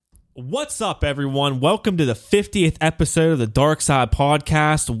What's up, everyone? Welcome to the 50th episode of the Dark Side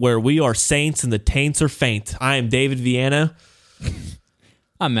Podcast, where we are saints and the taints are faint. I am David Viana.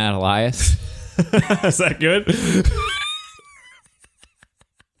 I'm Matt Elias. Is that good?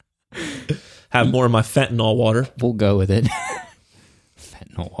 Have more of my fentanyl water. We'll go with it.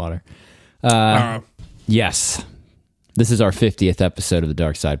 Fentanyl water. Yes. This is our 50th episode of the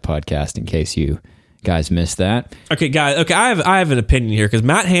Dark Side Podcast, in case you guys missed that. Okay, guys. Okay, I have an opinion here because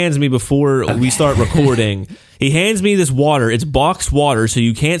Matt hands me before we start recording. He hands me this water. It's boxed water, so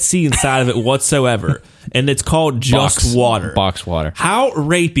you can't see inside of it whatsoever, and it's called just water. Box water. How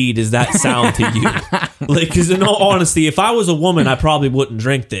rapey does that sound to you? Like, because in all honesty, if I was a woman, I probably wouldn't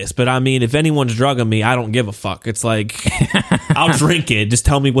drink this. But I mean, if anyone's drugging me, I don't give a fuck. It's like, I'll drink it. Just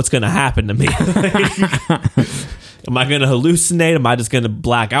tell me what's going to happen to me. Am I going to hallucinate? Am I just going to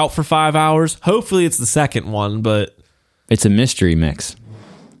black out for 5 hours? Hopefully it's the second one, but It's a mystery mix.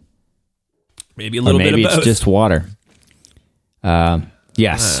 maybe a little bit of Maybe both. it's just water.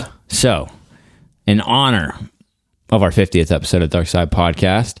 Yes. So, in honor of our 50th episode of Dark Side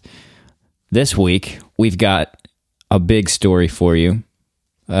Podcast, this week we've got a big story for you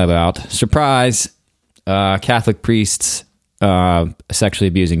about, surprise, Catholic priests sexually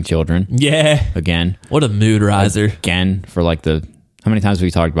abusing children. Yeah. Again. What a mood riser. Again, for like how many times have we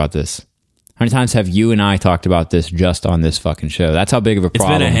talked about this? How many times have you and I talked about this just on this fucking show? That's how big of a It's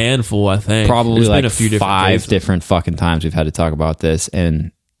problem. been a handful, I think. Probably There's like been a few different 5 cases. different fucking times we've had to talk about this,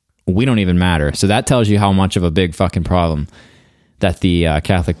 and we don't even matter. So that tells you how much of a big fucking problem that the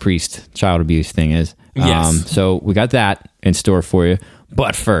Catholic priest child abuse thing is. Yes. So we got that in store for you.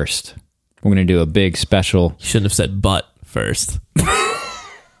 But first, we're going to do a big special. You shouldn't have said "but" first.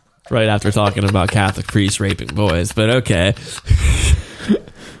 Right after talking about Catholic priests raping boys, but okay.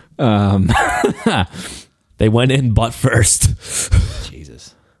 They went in butt first.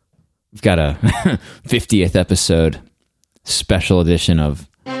 Jesus. We've got a 50th episode special edition of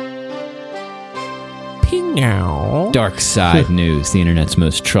Ping-ow. Dark Side News, the internet's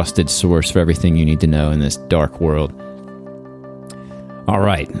most trusted source for everything you need to know in this dark world. All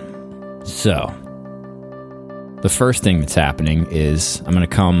right. So, the first thing that's happening is I'm going to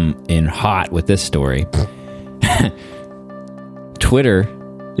come in hot with this story. Twitter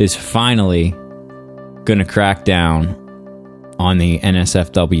is finally going to crack down on the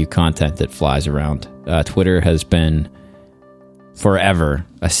NSFW content that flies around. Twitter has been forever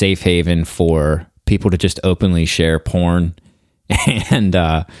a safe haven for people to just openly share porn and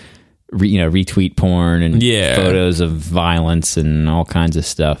retweet porn and photos of violence and all kinds of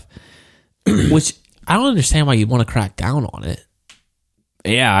stuff. Which I don't understand why you'd want to crack down on it.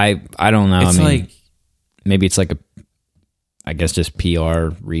 Yeah, I don't know. It's Maybe it's like I guess just PR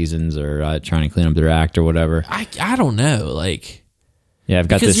reasons or trying to clean up their act or whatever. I don't know. Like, Yeah, I've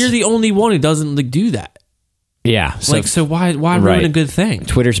got because this. you're the only one who doesn't do that. Yeah, So why ruin right. a good thing?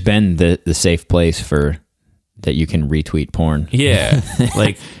 Twitter's been the safe place for that you can retweet porn. Yeah,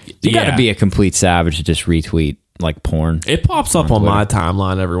 like You got to be a complete savage to just retweet like porn. It pops up on my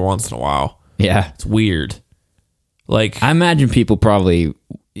timeline every once in a while. Yeah, It's weird. Like, I imagine people probably.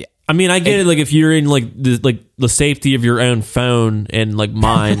 I mean, I get it. Like, if you're in the safety of your own phone and like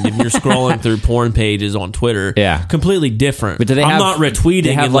mine, and you're scrolling through porn pages on Twitter, Yeah. completely different. But do they I'm have, not retweeting.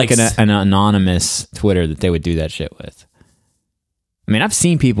 They have and, like an anonymous Twitter that they would do that shit with. I mean, I've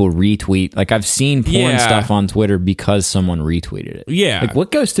seen people retweet. Like, I've seen porn stuff on Twitter because someone retweeted it. Yeah. Like, what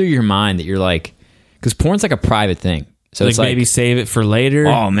goes through your mind that you're like, because porn's like a private thing. So like it's like, maybe save it for later.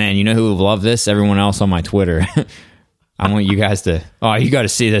 oh man, you know who would love this? Everyone else on my Twitter. I want you guys to. Oh, you got to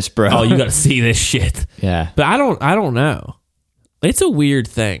see this, bro. Oh, you got to see this shit. Yeah. But I don't know. It's a weird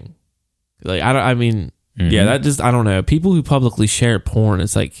thing. Like, I mean, yeah, that just, I don't know. People who publicly share porn,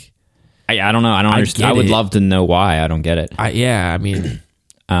 it's like, I don't know. I don't understand. I would love to know why. I don't get it. I mean,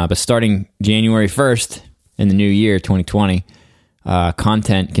 But starting January 1st in the new year, 2020,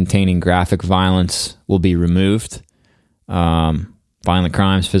 content containing graphic violence will be removed. Violent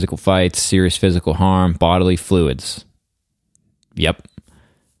crimes, physical fights, serious physical harm, bodily fluids. Yep.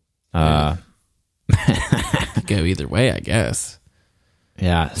 could go either way, I guess.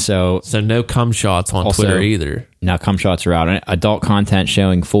 Yeah. So No cum shots on Also- Twitter either. now cum shots are out. Adult content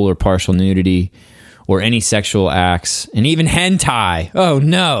showing full or partial nudity or any sexual acts, and even hentai. Oh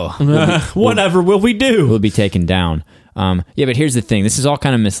no. Whatever will we do? Will be taken down. Yeah, but here's the thing. This is all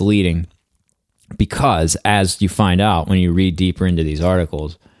kind of misleading because, as you find out when you read deeper into these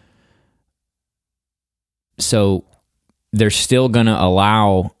articles, so they're still going to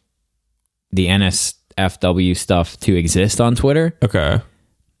allow the NSFW stuff to exist on Twitter, Okay.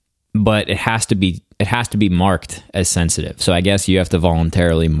 but it has to be it has to be marked as sensitive. So I guess you have to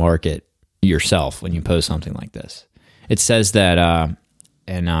voluntarily mark it yourself when you post something like this. It says that,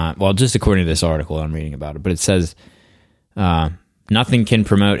 well, just according to this article I'm reading about it, but it says nothing can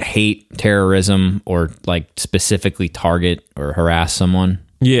promote hate, terrorism, or like specifically target or harass someone.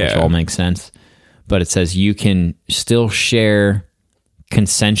 Yeah. Which all makes sense. But it says you can still share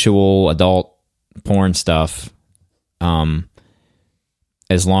consensual adult porn stuff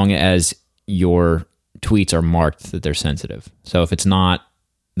as long as your tweets are marked that they're sensitive. So if it's not,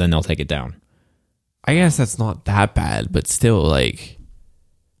 then they'll take it down. I guess that's not that bad, but still, like,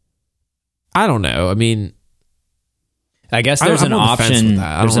 I don't know. I mean, I guess there's an option.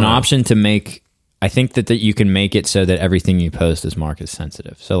 There's an option to make. I think that you can make it so that everything you post is marked as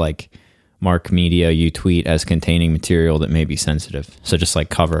sensitive. So like, mark media you tweet as containing material that may be sensitive. So just like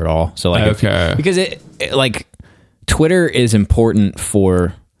cover it all. So like, okay, because it like Twitter is important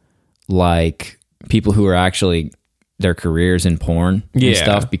for like people who are actually their careers in porn and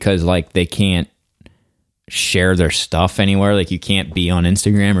stuff, because like they can't share their stuff anywhere. Like you can't be on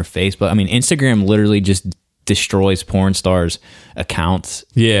Instagram or Facebook. I mean, Instagram literally just destroys porn stars' accounts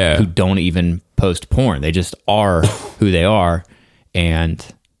who don't even post porn. They just are who they are, and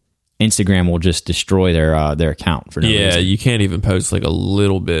Instagram will just destroy their account for no reason. You can't even post like a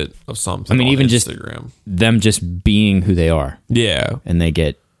little bit of something. I mean, even Instagram. Just them just being who they are. Yeah, and they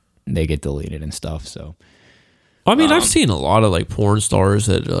get deleted and stuff. So I mean, I've seen a lot of like porn stars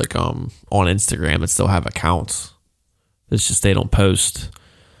that are like on Instagram that still have accounts. It's just they don't post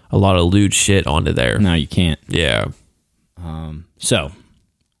a lot of lewd shit onto there. No, you can't. Yeah. So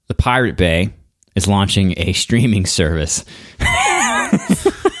the Pirate Bay is launching a streaming service.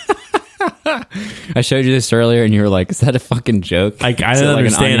 I showed you this earlier, and you were like, "Is that a fucking joke?" Like, I don't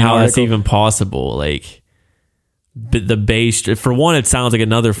understand how that's even possible. Like, the base, for one, it sounds like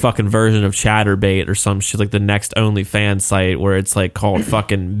another fucking version of ChatterBait or some shit, like the next OnlyFans site where it's like called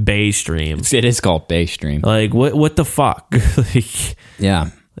fucking Baystream. It is called Baystream. Like, what the fuck? Like, yeah,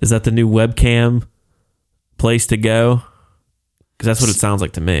 is that the new webcam place to go? Because that's what it sounds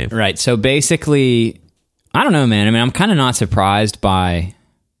like to me. Right. So basically, I don't know, man. I mean, I'm kind of not surprised by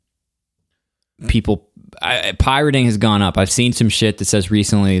people. Pirating has gone up. I've seen some shit that says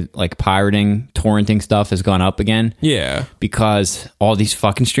recently, like torrenting stuff has gone up again. Yeah. Because all these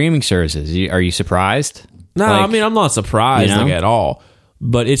fucking streaming services. Are you surprised? No, like, I mean, I'm not surprised like at all.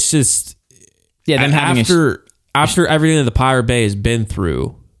 But it's just, them having after everything that the Pirate Bay has been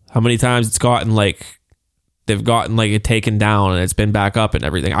through, how many times it's gotten like, they've gotten like it taken down and it's been back up and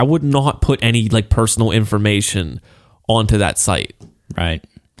everything. I would not put any like personal information onto that site. Right.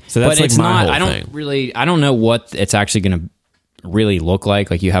 So that's but like it's my not. whole thing. I don't know what it's actually going to really look like.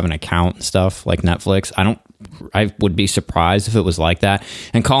 Like you have an account and stuff like Netflix. I would be surprised if it was like that.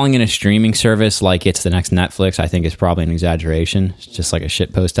 And calling it a streaming service like it's the next Netflix, I think is probably an exaggeration. It's just like a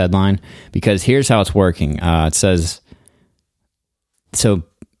shitpost headline. Because here's how it's working. It says, so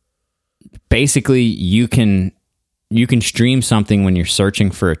basically you can stream something when you're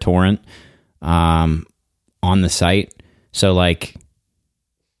searching for a torrent on the site. So like,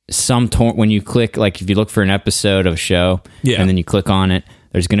 when you click, like if you look for an episode of a show and then you click on it,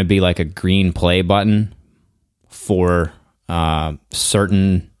 there's going to be like a green play button for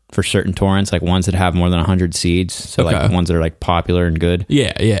certain torrents, like ones that have more than 100 seeds. So like ones that are like popular and good.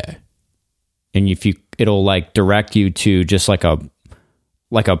 Yeah. And it'll like direct you to just like a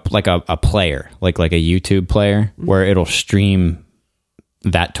player, like a YouTube player, where it'll stream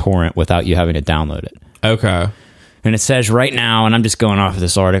that torrent without you having to download it. Okay. And it says right now, and I'm just going off of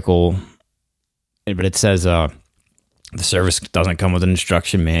this article, but it says the service doesn't come with an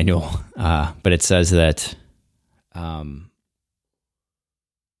instruction manual, but it says that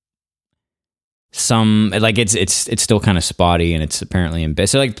it's still kind of spotty, and it's apparently in beta.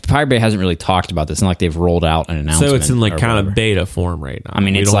 So like Pirate Bay hasn't really talked about this, and like they've rolled out an announcement. So it's in like kind of beta form right now. I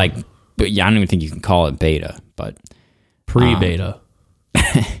mean, it's like, but yeah, I don't even think you can call it beta, but pre-beta.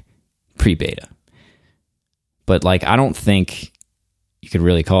 Pre-beta. But like, I don't think you could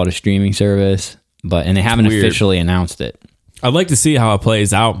really call it a streaming service, and they haven't officially announced it. I'd like to see how it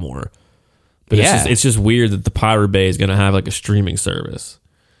plays out more. But it's just weird that the Pirate Bay is going to have like a streaming service.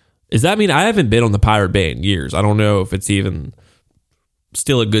 Does that mean I haven't been on the Pirate Bay in years? I don't know if it's even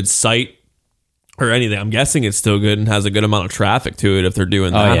still a good site or anything. I'm guessing it's still good and has a good amount of traffic to it if they're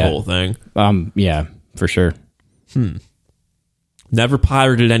doing that whole thing. Yeah, for sure. Never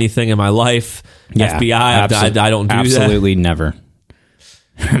pirated anything in my life. Yeah, FBI, I don't do absolutely that. Never.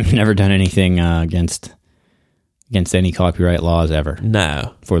 I've never done anything against any copyright laws ever.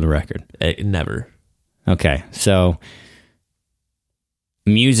 No. For the record. Never. Okay, so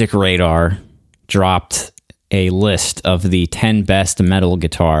Music Radar dropped a list of the 10 best metal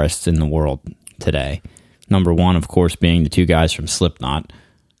guitarists in the world today. Number one, of course, being the two guys from Slipknot.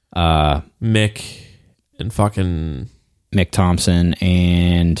 Mick and fucking... Mick Thompson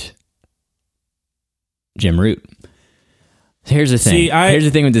and Jim Root. Here's the thing. Here's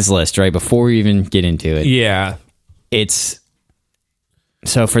the thing with this list, right? Before we even get into it. Yeah. It's...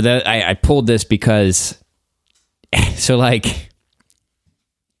 So for that, I pulled this because... So, like,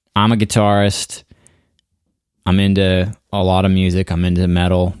 I'm a guitarist. I'm into a lot of music. I'm into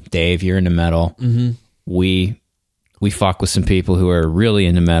metal. Dave, you're into metal. Mm-hmm. We fuck with some people who are really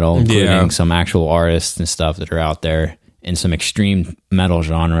into metal, including some actual artists and stuff that are out there in some extreme metal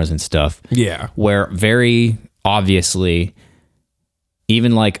genres and stuff. Yeah. Where very obviously,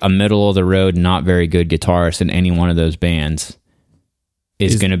 even like a middle of the road, not very good guitarist in any one of those bands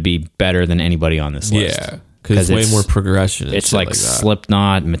is going to be better than anybody on this list. Yeah. Because it's way more progression. And it's like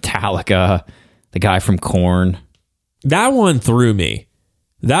Slipknot, Metallica, the guy from Korn. That one threw me.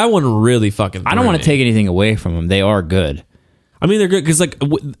 That one really fucking threw me. I don't want to take anything away from them. They are good. I mean, they're good because like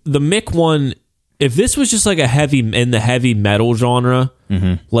the Mick one, if this was just like a heavy metal genre,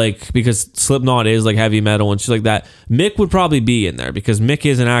 like because Slipknot is like heavy metal and shit like that, Mick would probably be in there because Mick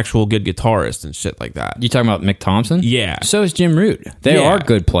is an actual good guitarist and shit like that. You talking about Mick Thompson? Yeah. So is Jim Root. They are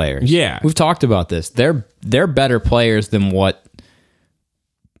good players. Yeah. We've talked about this. They're better players than what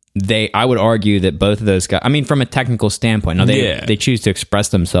I would argue that both of those guys, I mean, from a technical standpoint, now they choose to express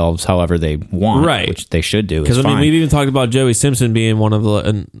themselves however they want, right? Which they should do. Because I mean, we've even talked about Joey Simpson being one of the,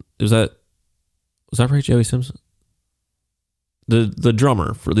 and was that right? Joey Simpson, the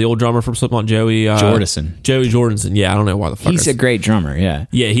drummer for the old drummer from Slipknot, Joey Jordison. Joey Jordison. Yeah, I don't know why the fuck he's a great drummer. Yeah,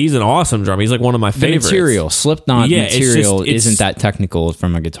 he's an awesome drummer. He's like one of my favorites. The material, Slipknot material isn't that technical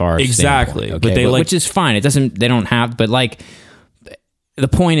from a guitar exactly, standpoint, okay? But which is fine. It doesn't. They don't have, but like. The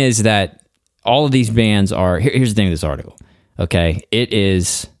point is that all of these bands are... Here's the thing with this article, okay? It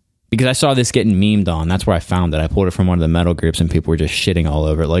is... Because I saw this getting memed on. That's where I found it. I pulled it from one of the metal groups, and people were just shitting all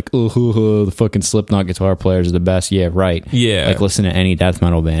over it. Like, the fucking Slipknot guitar players are the best. Yeah, right. Yeah. Like, listen to any death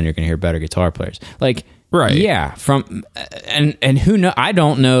metal band, you're going to hear better guitar players. Like, right. Yeah. And who know... I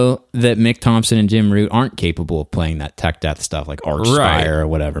don't know that Mick Thompson and Jim Root aren't capable of playing that tech death stuff, like Archspire or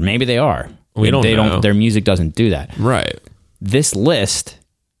whatever. Maybe they are. We don't know. Their music doesn't do that. Right. This list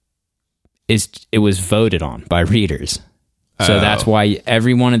it was voted on by readers. So that's why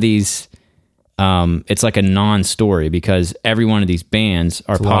every one of these it's like a non-story because every one of these bands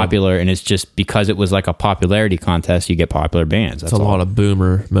are popular and it's just because it was like a popularity contest, you get popular bands. That's a lot of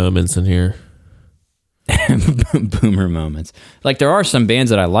boomer moments in here. Boomer moments. Like there are some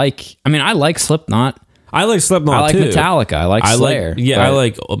bands that I like. I mean, I like Slipknot. I like Slipknot. I like too. Metallica. I like Slayer. I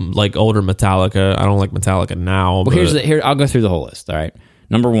like older Metallica. I don't like Metallica now. Well, here I'll go through the whole list. All right.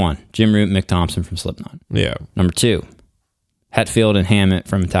 Number 1, Jim Root, Mick Thompson from Slipknot. Yeah. Number 2, Hetfield and Hammett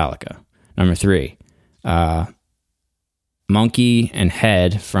from Metallica. Number 3, Monkey and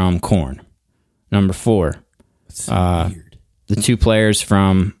Head from Korn. Number 4, the two players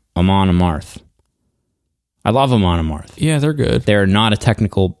from Amon Amarth. I love Amon Amarth. Yeah, they're good. They're not a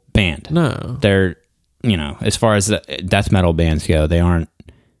technical band. No. They're, as far as the death metal bands go, they aren't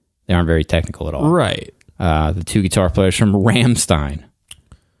very technical at all. Right. The two guitar players from Rammstein.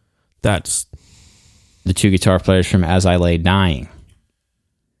 That's the two guitar players from As I Lay Dying.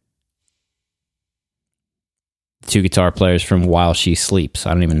 The two guitar players from While She Sleeps.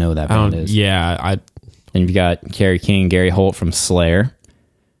 I don't even know who that band is. Yeah. Then you've got Kerry King, Gary Holt from Slayer.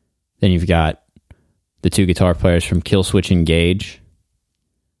 Then you've got the two guitar players from Killswitch Engage.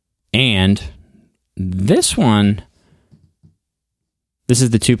 And this one... This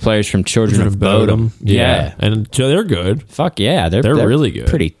is the two players from Children of Bodom. Yeah. And they're good. Fuck yeah. They're really good.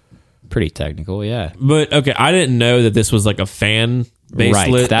 Pretty technical, yeah. But, okay, I didn't know that this was like a fan-based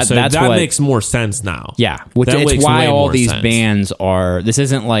list. That makes more sense now. Yeah. It's why all these bands are... This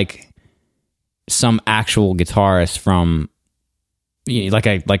isn't like some actual guitarist from... Like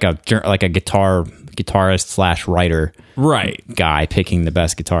a guitarist / writer guy picking the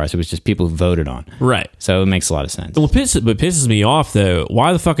best guitarist. It was just people who voted on. Right. So it makes a lot of sense. What pisses me off, though,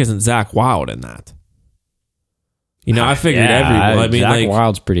 why the fuck isn't Zakk Wylde in that? I figured everyone. I mean, Zakk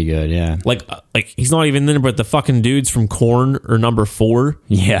Wylde's pretty good, yeah. Like he's not even in there, but the fucking dudes from Korn are number 4.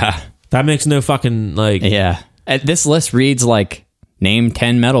 Yeah. That makes no fucking, like... Yeah. This list reads like... Name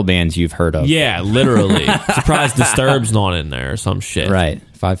 10 metal bands you've heard of. Yeah, literally. Surprised Disturbed's not in there or some shit. Right.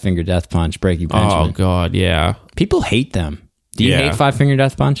 Five Finger Death Punch, Breaking Benjamin. Oh, God, yeah. People hate them. Do you hate Five Finger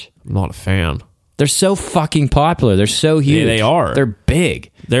Death Punch? I'm not a fan. They're so fucking popular. They're so huge. Yeah, they are. They're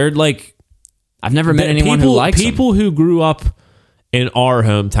big. They're like... I've never met anyone who likes them. People who grew up in our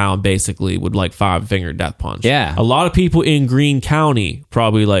hometown basically would like Five Finger Death Punch. Yeah. A lot of people in Greene County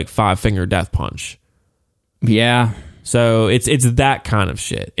probably like Five Finger Death Punch. Yeah. So it's that kind of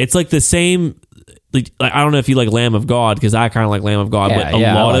shit. It's like the same. Like, I don't know if you like Lamb of God, because I kind of like Lamb of God, but a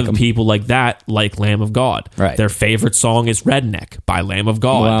lot of people like that like Lamb of God. Right. Their favorite song is Redneck by Lamb of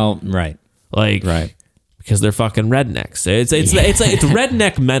God. Well, right. Like, Right. because they're fucking rednecks. It's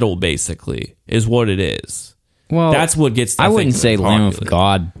redneck metal basically is what it is. Well, That's what gets. I wouldn't say popular. Lamb of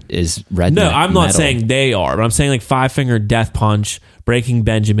God is redneck. No, I'm not metal. saying they are, but I'm saying like Five Finger Death Punch, Breaking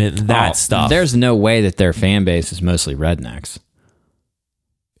Benjamin, and that stuff. There's no way that their fan base is mostly rednecks.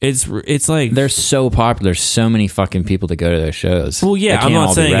 It's like They're so popular. There's so many fucking people that go to their shows. well, yeah, They I'm can't not all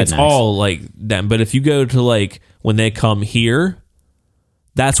be saying it's rednecks. all like them, but if you go to like when they come here,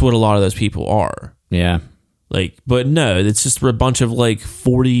 that's what a lot of those people are. Yeah. Like, but no, it's just a bunch of like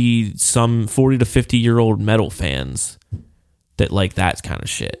 40 to 50-year-old metal fans that like that kind of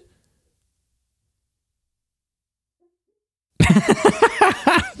shit.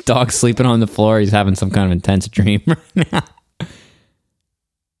 Dog sleeping on the floor. He's having some kind of intense dream right now.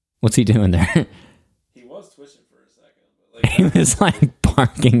 What's he doing there? He was twitching for a second. But like, He was like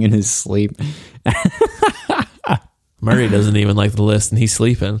barking in his sleep. Murray doesn't even like the list, and he's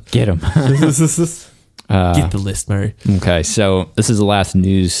sleeping. Get him. Get the list, Murray. Okay, so this is the last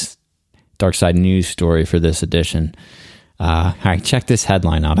Dark Side news story for this edition. All right, check this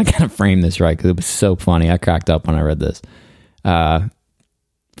headline out. I gotta frame this right because it was so funny. I cracked up when I read this.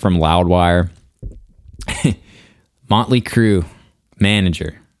 From Loudwire, Motley Crue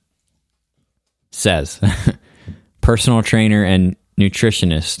manager says, personal trainer and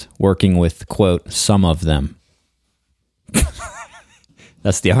nutritionist working with, quote, some of them.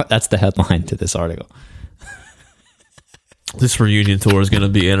 That's the headline to this article. This reunion tour is going to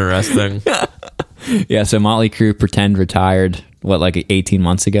be interesting. Yeah, so Motley Crue pretend retired, like 18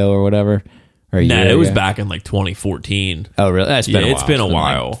 months ago or whatever? Or a No, year it was ago? back in like 2014. Oh, really? That's been a while. It's been a like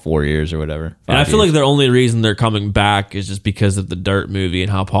while. 4 years or whatever. And I 5 feel like years. the only reason they're coming back is just because of the Dirt movie and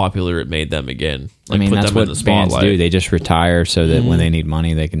how popular it made them again. Like, I mean, put that's them what in the bands spotlight. do. They just retire so that when they need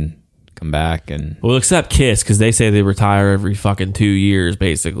money, they can come back. And Well, except Kiss, because they say they retire every fucking 2 years,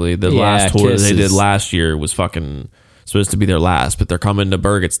 basically. The Yeah, last tour Kiss they did is- last year was fucking supposed to be their last, but they're coming to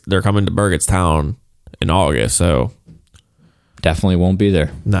Burgettstown in August, so definitely won't be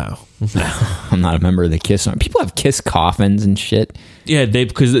there. no. I'm not a member of the Kiss. People have Kiss coffins and shit. Yeah,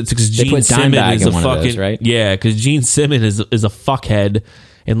 because They Gene put Simmons Dimebag is in a one of fucking those, right? Yeah, because Gene Simmons is a fuckhead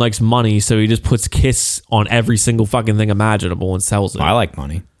and likes money, so he just puts Kiss on every single fucking thing imaginable and sells it. I like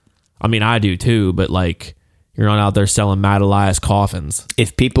money. I mean, I do too, but like, you're not out there selling Matt Elias coffins.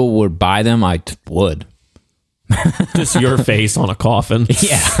 If people would buy them, I would. Just your face on a coffin.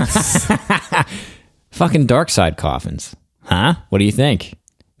 Yeah. Fucking Dark Side coffins. Huh? What do you think?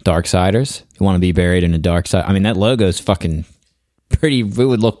 Dark Siders? You want to be buried in a dark side? I mean, that logo's fucking pretty. It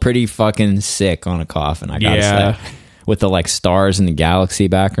would look pretty fucking sick on a coffin, I gotta Yeah. say. With the like stars in the galaxy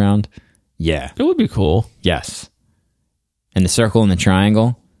background. Yeah. It would be cool. Yes. And the circle and the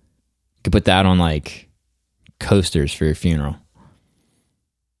triangle. You could put that on like coasters for your funeral.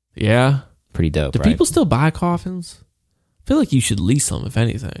 Yeah. Pretty dope, Do right? people still buy coffins? I feel like you should lease them, if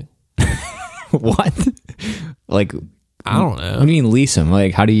anything. What? Like, I don't know. what do you mean lease them?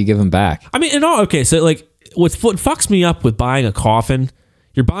 Like, how do you give them back? I mean, okay, so like, what fucks me up with buying a coffin,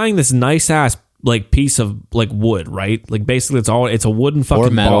 you're buying this nice ass like piece of like wood, right? Like basically it's a wooden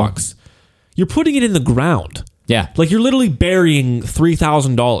fucking metal. box. You're putting it in the ground. Yeah. Like you're literally burying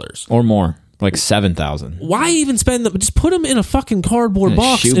 $3,000. Or more. Like 7,000. Why even spend them? Just put them in a fucking cardboard In a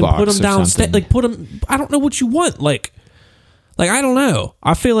box and shoebox put them or downstairs. something. Like put them. I don't know what you want. Like I don't know.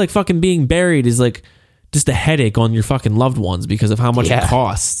 I feel like fucking being buried is like just a headache on your fucking loved ones because of how much Yeah. it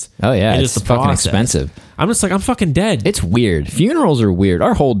costs. Oh, yeah. And It's just the fucking process. expensive. I'm just like, I'm fucking dead. It's weird. Funerals are weird.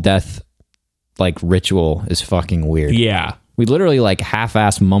 Our whole death like ritual is fucking weird. Yeah. We literally like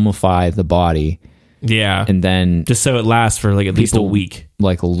half-ass mummify the body Yeah. and then just so it lasts for like at least a People- week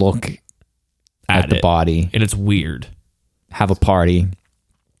like look at the it. body, And it's weird. have a party,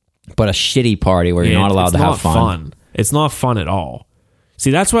 but a shitty party where you're not allowed It's to not have fun. It's not fun at all. See,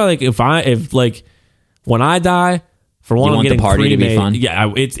 that's why like if when I die, for one, You I'm want the getting party to be cremated. fun?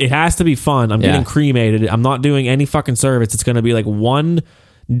 Yeah, it has to be fun. I'm Yeah. getting cremated. I'm not doing any fucking service. It's going to be like one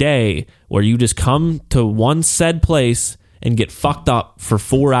day where you just come to one said place and get fucked up for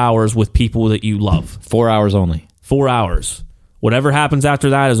 4 hours with people that you love. 4 hours only. 4 hours. Whatever happens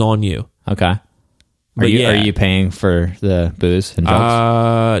after that is on you. Okay. But Are yeah. you paying for the booze and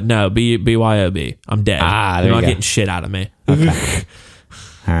drugs? No, BYOB. I'm dead. Ah, there You're you not go. getting shit out of me. All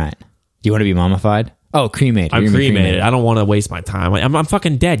right. Do you want to be mummified? Oh, cremated. I'm You're gonna be cremated. I don't want to waste my time. Like, I'm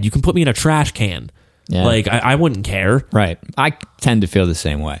fucking dead. You can put me in a trash can. Yeah. Like I wouldn't care. Right. I tend to feel the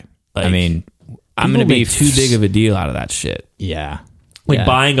same way. Like, I mean, I'm People going to be make too big of a deal out of that shit. Yeah. Like Yeah.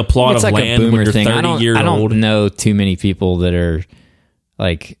 buying a plot It's of like a land when boomer you're thing. 30 years I don't old. know too many people that are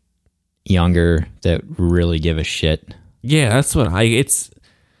like younger that really give a shit. Yeah, that's what it's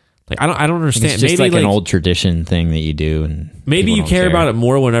like. I don't understand. It's just Maybe like an old tradition thing that you do, and maybe people you don't care about it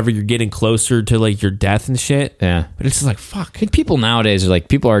more whenever you're getting closer to like your death and shit. Yeah. But it's just like fuck. I think people nowadays are like,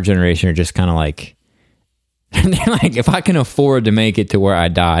 people our generation are just kind of like, they're like, if I can afford to make it to where I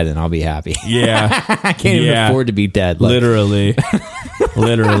die, then I'll be happy. Yeah, I can't even Yeah. afford to be dead. Like, literally,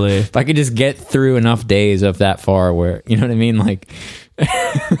 literally. if I could just get through enough days of that far where, you know what I mean? Like,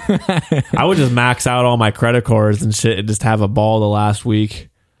 I would just max out all my credit cards and shit and just have a ball the last week.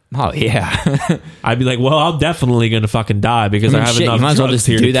 oh yeah. I'd be like, well, I'm definitely gonna fucking die because I mean, I have shit, you enough might as well drugs just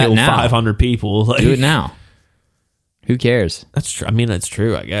here do to that kill now. 500 people. Like, Do it now. Who cares? That's true. I mean, that's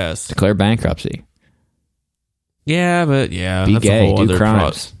true. I guess. Declare bankruptcy. Yeah, but yeah, Be that's gay. a whole Do other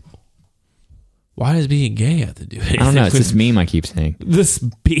crimes. Why does being gay have to do it? I don't know. It's this meme I keep saying. This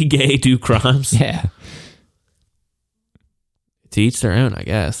be gay, do crimes. Yeah. To each their own, I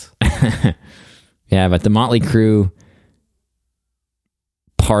guess. Yeah, but the Motley Crue,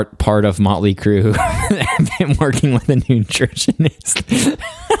 part of Motley Crue, have been working with a nutritionist.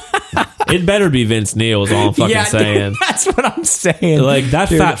 It better be Vince Neil is all I'm fucking saying. That's what I'm saying. Like that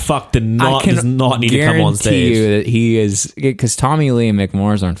Dude, fat fuck does not need to come on stage. guarantee you that he is, because Tommy Lee and Mick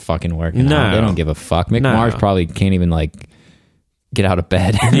Mars aren't fucking working No. out. They don't give a fuck. Mick No. Mars probably can't even like get out of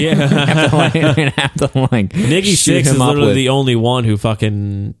bed. Yeah. have to like Nikki shoot Sixx is him up literally with- the only one who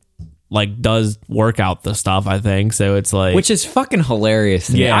fucking like does work out the stuff, I think. So it's like, Which is fucking hilarious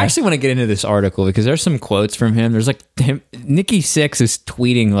to me. Yeah. I actually want to get into this article because there's some quotes from him. There's like Nikki Sixx is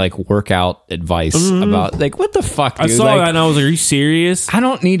tweeting like workout advice about like, what the fuck, dude? I saw Like, that and I was like, are you serious? I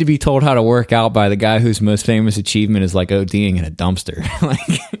don't need to be told how to work out by the guy whose most famous achievement is like ODing in a dumpster.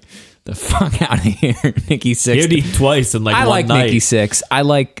 Like, the fuck out of here, Nikki Sixx. He OD'd twice in like I one like night. Nikki Sixx. I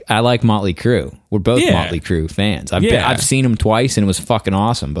like Motley Crue. We're both Yeah. Motley Crue fans. Yeah. I've seen him twice and it was fucking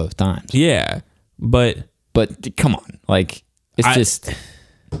awesome both times. Yeah, but But come on, like it's just.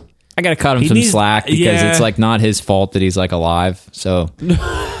 I gotta cut him He some needs- slack because yeah. it's like not his fault that he's like alive. So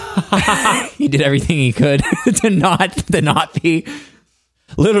he did everything he could to not be.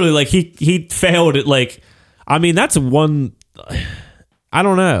 literally, like he failed at like. I mean, that's one. I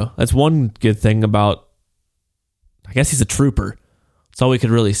don't know. That's one good thing about. I guess he's a trooper. That's all we could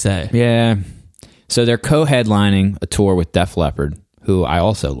really say. Yeah. So they're co-headlining a tour with Def Leppard, who I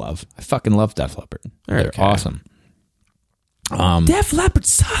also love. I fucking love Def Leppard. They're Okay. awesome. Def Leppard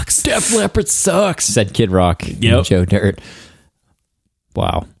sucks. Def Leppard sucks, said Kid Rock and Yep. Joe Dirt.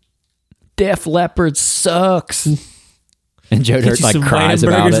 Wow. Def Leppard sucks. And Joe Get Dirt you like some cries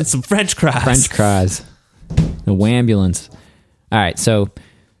lamb about burgers it. and some French fries. French cries. The Wambulance. All right, so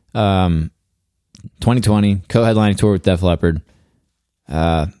 2020 co-headlining tour with Def Leppard.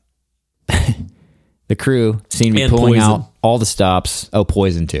 The crew seemed to be And pulling Poison. out all the stops. Oh,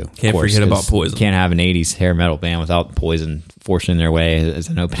 Poison too. of Can't course, forget 'cause about Poison. Can't have an 80s hair metal band without Poison forcing their way as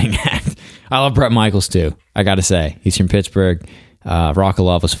an opening act. I love Bret Michaels too. I got to say, he's from Pittsburgh. Rock of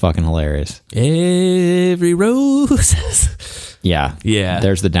Love was fucking hilarious. Every rose. Yeah, Yeah.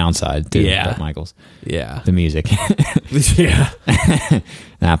 There's the downside to Yeah. Bret Michaels. Yeah. The music. Yeah.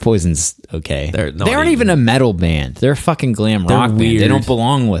 Nah, Poison's okay. They're not They aren't even a metal band. They're a fucking glam They're rock band. They weird. don't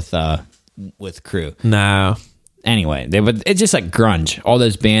belong with Crew. No. Anyway, but it's just like grunge. All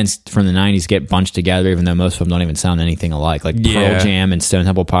those bands from the 90s get bunched together, even though most of them don't even sound anything alike. Like Yeah. Pearl Jam and Stone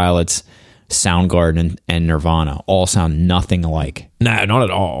Temple Pilots, Soundgarden, and Nirvana all sound nothing alike, No, not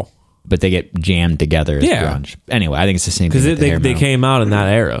at all. but they get jammed together as Yeah. grunge. Anyway, I think it's the same thing. Because with the hair they metal. came out in that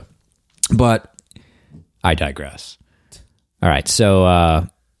era. But I digress. All right, so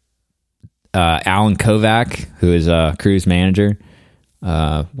Alan Kovac, who is Crew's manager,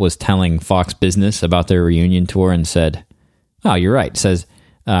 was telling Fox Business about their reunion tour and said, "Oh, you're right." Says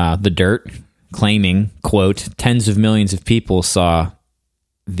The Dirt, claiming, quote, "tens of millions of people saw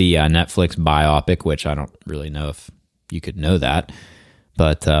the Netflix biopic," which I don't really know if you could know that,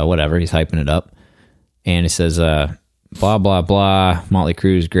 but whatever. He's hyping it up, and it says, "blah blah blah, Motley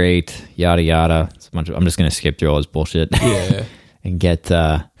Crue is great, yada yada." It's a bunch of, I'm just gonna skip through all his bullshit. Yeah. And get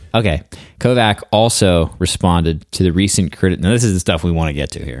okay. Kovac also responded to the recent now this is the stuff we want to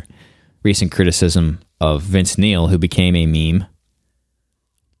get to here. Recent criticism of Vince Neil, who became a meme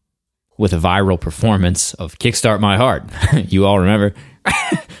with a viral performance of "Kickstart My Heart." You all remember?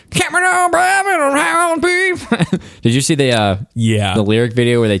 Did you see the lyric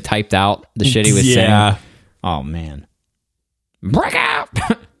video where they typed out the shit he was saying? Oh man, break out,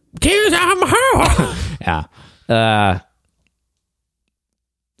 tears out my heart. Yeah.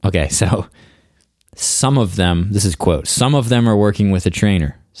 Okay, so some of them. This is quote. Some of them are working with a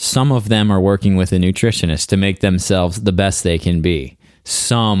trainer. Some of them are working with a nutritionist to make themselves the best they can be.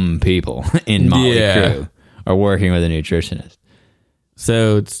 Some people in Motley Crue are working with a nutritionist.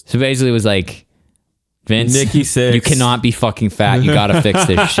 So basically it was like, Vince, Nikki Sixx, you cannot be fucking fat. You got to fix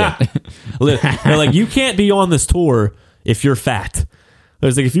this shit. They're like, you can't be on this tour if you're fat.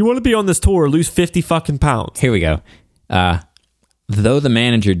 It's like, if you want to be on this tour, lose 50 fucking pounds. Here we go. Though the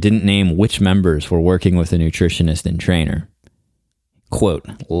manager didn't name which members were working with a nutritionist and trainer, quote,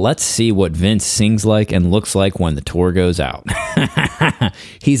 let's see what Vince sings like and looks like when the tour goes out.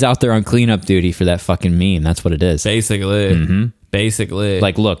 He's out there on cleanup duty for that fucking meme. That's what it is. Basically. Basically.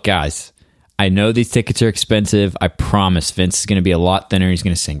 Like, look, guys, I know these tickets are expensive. I promise Vince is going to be a lot thinner. He's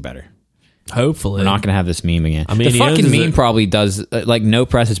going to sing better. Hopefully. We're not going to have this meme again. I mean, the fucking meme probably does, like, no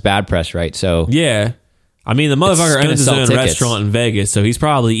press is bad press, right? So yeah. I mean, the motherfucker owns his own tickets. restaurant in Vegas, so he's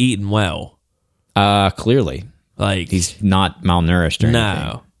probably eating well. Clearly. Like, he's not malnourished or anything.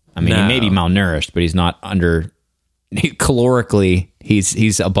 No. I mean, he may be malnourished, but he's not calorically,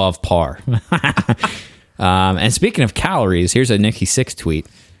 he's above par. And speaking of calories, here's a Nikki Sixx tweet.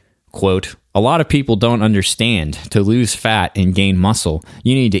 Quote, a lot of people don't understand. To lose fat and gain muscle,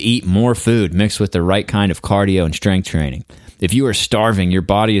 you need to eat more food mixed with the right kind of cardio and strength training. If you are starving, your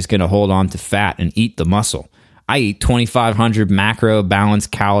body is going to hold on to fat and eat the muscle. I eat 2,500 macro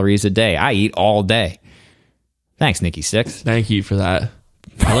balanced calories a day. I eat all day. Thanks, Nikki Sixx. Thank you for that.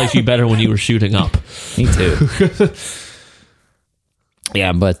 I liked you better when you were shooting up. Me too.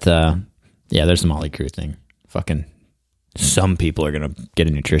 Yeah, but there's the Motley Crue thing. Fucking some people are gonna get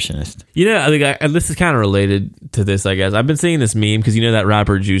a nutritionist. You know, I think this is kind of related to this, I guess. I've been seeing this meme because you know that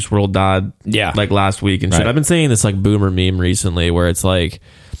rapper Juice WRLD died, like last week and shit. Right. I've been seeing this like boomer meme recently where it's like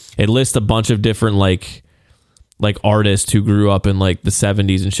it lists a bunch of different like artists who grew up in like the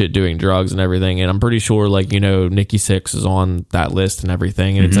 70s and shit doing drugs and everything, and I'm pretty sure like, you know, Nikki Sixx is on that list and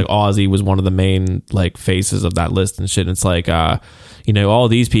everything, and it's like Ozzy was one of the main like faces of that list and shit, and it's like you know, all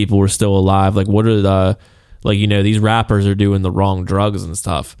these people were still alive, like what are the, like, you know, these rappers are doing the wrong drugs and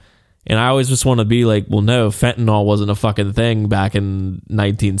stuff. And I always just want to be like, well, no, fentanyl wasn't a fucking thing back in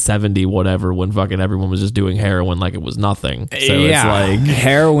 1970, whatever, when fucking everyone was just doing heroin like it was nothing. So it's like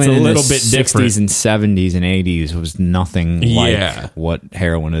heroin it's a in little the bit 60s different. and 70s and 80s was nothing like what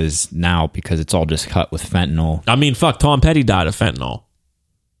heroin is now, because it's all just cut with fentanyl. I mean, fuck, Tom Petty died of fentanyl.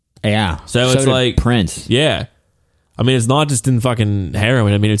 Yeah. So it's did like Prince. Yeah. I mean, it's not just in fucking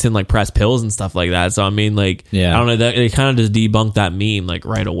heroin. I mean, it's in like pressed pills and stuff like that. So I mean, like, I don't know, they kind of just debunked that meme like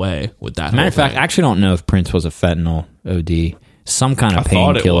right away with that. Matter of fact, I actually don't know if Prince was a fentanyl OD. Some kind of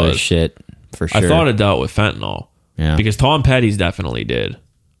painkiller shit for sure. I thought it dealt with fentanyl. Yeah. Because Tom Petty's definitely did.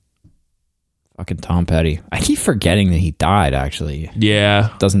 Fucking Tom Petty. I keep forgetting that he died, actually.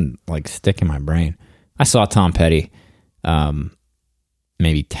 Yeah. It doesn't like stick in my brain. I saw Tom Petty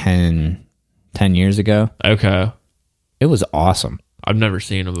maybe 10 years ago. Okay. It was awesome. I've never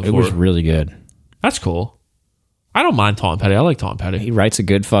seen him before. It was really good. That's cool. I don't mind Tom Petty. I like Tom Petty. He writes a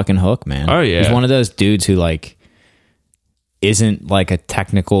good fucking hook, man. Oh, yeah. He's one of those dudes who like isn't like a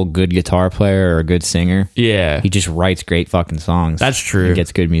technical good guitar player or a good singer. Yeah. He just writes great fucking songs. That's true. He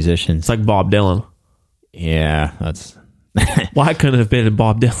gets good musicians. It's like Bob Dylan. Yeah, that's... Why couldn't it have been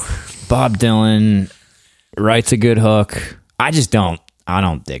Bob Dylan? Bob Dylan writes a good hook. I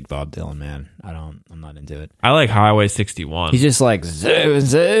don't dig Bob Dylan, man. I'm not into it. I like Highway 61. He's just like, zoo, zoo,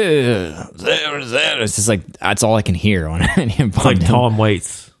 zoo, zoo. It's just like, that's all I can hear on Bob it's like Dylan. Tom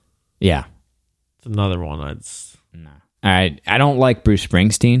Waits. Yeah. It's another one that's... No. All right. I don't like Bruce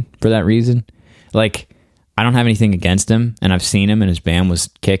Springsteen for that reason. Like, I don't have anything against him, and I've seen him and his band was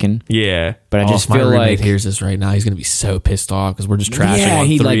kicking. Yeah. But I just if my feel roommate like... hears this right now, he's going to be so pissed off because we're just trashing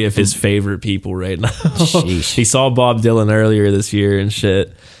on three of his favorite people right now. Sheesh. He saw Bob Dylan earlier this year and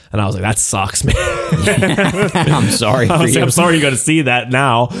shit. And I was like, that sucks, man. I'm sorry for you. I'm sorry you got to see that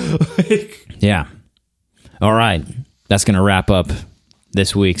now. Yeah. All right. That's going to wrap up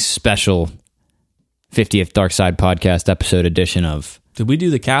this week's special 50th Dark Side Podcast episode edition of... Did we do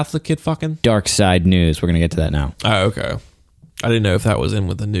the Catholic kid fucking? Dark Side News. We're going to get to that now. Oh, okay. I didn't know if that was in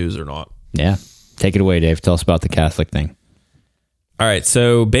with the news or not. Yeah. Take it away, Dave. Tell us about the Catholic thing. All right.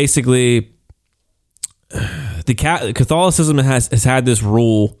 So basically, the Catholicism has had this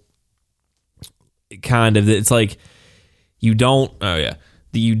rule, kind of, that it's like you don't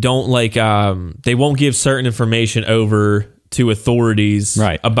like they won't give certain information over to authorities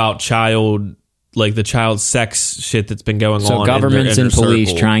right. about child like the child sex shit that's been going on. So governments in and their police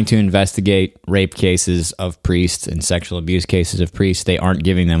circle. trying to investigate rape cases of priests and sexual abuse cases of priests, they aren't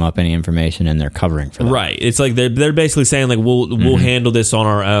giving them up any information and they're covering for them. Right. It's like they're basically saying like we'll handle this on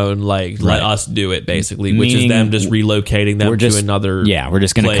our own, like let us do it basically, which is Meaning them just relocating them to another we're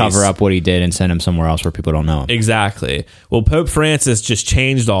just going to place. cover up what he did and send him somewhere else where people don't know him. Exactly. Well, Pope Francis just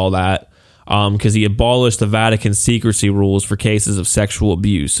changed all that because he abolished the Vatican secrecy rules for cases of sexual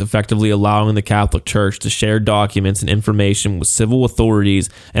abuse, effectively allowing the Catholic Church to share documents and information with civil authorities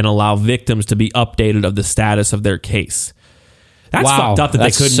and allow victims to be updated of the status of their case. That's fucked up that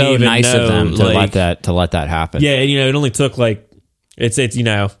That's they couldn't so even nice know, of them to like- let that happen. Yeah, it only took like it's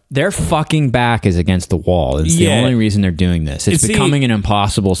Their fucking back is against the wall. It's the Yeah. only reason they're doing this. It's becoming an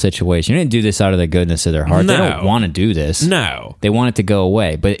impossible situation. They didn't do this out of the goodness of their heart. No. They don't want to do this. no. They want it to go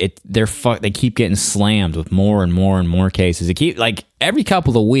away, but they keep getting slammed with more and more and more cases. It keep like every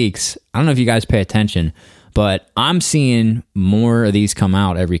couple of weeks. I don't know if you guys pay attention, but I'm seeing more of these come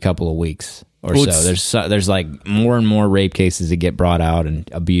out every couple of weeks or Well, so. There's like more and more rape cases that get brought out and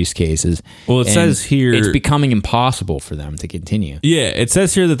abuse cases. Well, it And says here- it's becoming impossible for them to continue. Yeah, it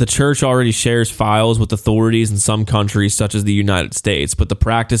says here that the church already shares files with authorities in some countries, such as the United States, but the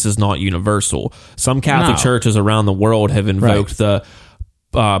practice is not universal. Some Catholic No. churches around the world have invoked the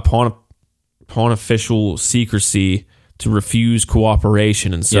pontifical secrecy to refuse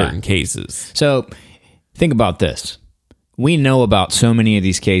cooperation in certain cases. So think about this. We know about so many of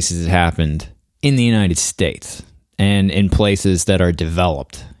these cases that happened in the United States and in places that are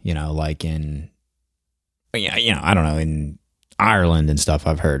developed, like in, I don't know, in Ireland and stuff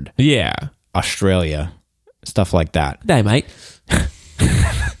I've heard. Yeah. Australia, stuff like that. Good day, mate.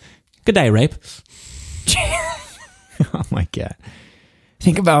 Good day, rape. Oh my God.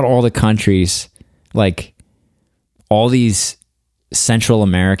 Think about all the countries, like all these Central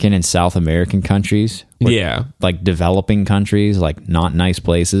American and South American countries. Yeah. Like developing countries, like not nice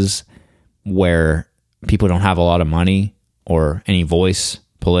places where people don't have a lot of money or any voice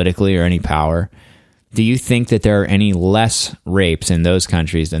politically or any power. Do you think that there are any less rapes in those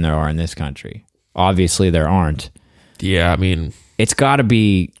countries than there are in this country? Obviously there aren't. Yeah, I mean, It's got to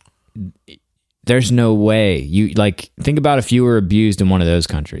be. There's no way you think about if you were abused in one of those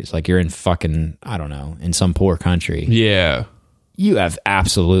countries, like you're in fucking, I don't know, in some poor country. yeah. You have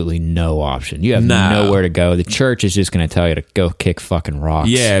absolutely no option. You have No. nowhere to go. The church is just going to tell you to go kick fucking rocks.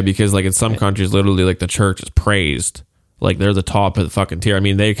 Yeah, because like in some countries, literally, like the church is praised. Like they're the top of the fucking tier. I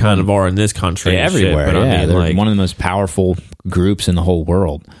mean, they kind of are in this country. and shit, everywhere. but I mean, they're like, one of the most powerful groups in the whole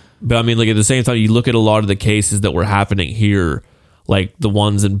world. but I mean, like at the same time, you look at a lot of the cases that were happening here, like the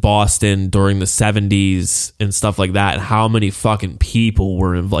ones in Boston during the 70s and stuff like that, and how many fucking people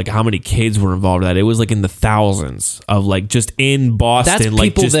were like how many kids were involved in that. It was like in the thousands of like just in Boston, That's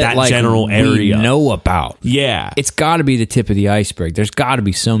like people just that like, general we area. know about. Yeah. It's got to be the tip of the iceberg. There's got to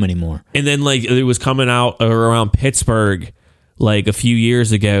be so many more. And then like it was coming out around Pittsburgh like a few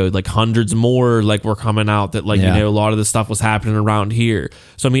years ago, like hundreds more like were coming out that like, Yeah. a lot of the stuff was happening around here.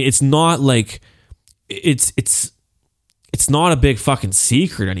 So I mean, it's not like it's not a big fucking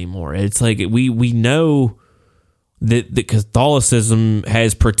secret anymore. It's like we know that Catholicism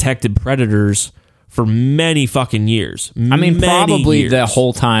has protected predators for many fucking years. I mean, Many probably years. the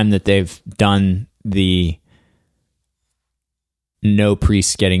whole time that they've done the no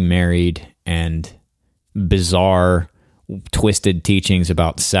priests getting married and bizarre, twisted teachings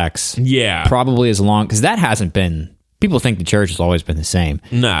about sex. Yeah. Probably as long, because that hasn't been, people think the church has always been the same.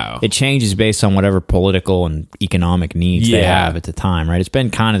 No. It changes based on whatever political and economic needs they Yeah. have at the time, right? It's been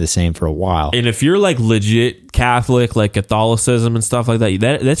kind of the same for a while. And if you're like legit Catholic, like Catholicism and stuff like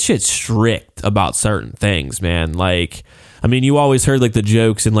that shit's strict about certain things, man. Like, I mean, you always heard like the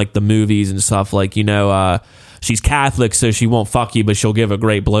jokes in like the movies and stuff, like, she's Catholic, so she won't fuck you, but she'll give a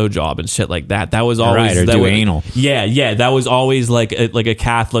great blowjob and shit like that. That was always Right, or that do was, anal. Yeah, that was always like a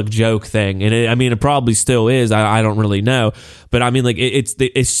Catholic joke thing, and it probably still is. I don't really know, but I mean, like it's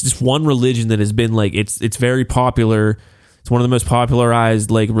just one religion that has been like it's very popular. It's one of the most popularized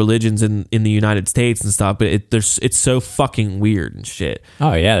like religions in the United States and stuff, but it's so fucking weird and shit.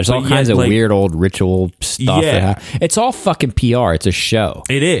 Oh yeah, there's all But kinds yet, of like- weird old ritual stuff. Yeah. It's all fucking PR. It's a show.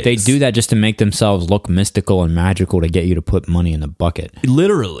 It is. They do that just to make themselves look mystical and magical to get you to put money in the bucket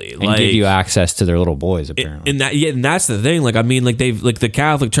Literally, and like give you access to their little boys. Apparently, and that's the thing. Like, I mean, like the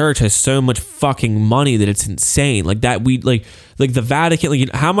Catholic Church has so much fucking money that it's insane. Like that we like the Vatican.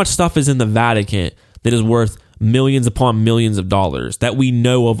 Like, how much stuff is in the Vatican that is worth millions upon millions of dollars that we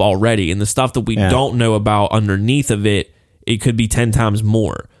know of already, and the stuff that we don't know about underneath of it, it could be 10 times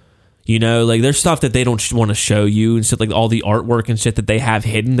more. You know, like there's stuff that they don't want to show you and shit, like all the artwork and shit that they have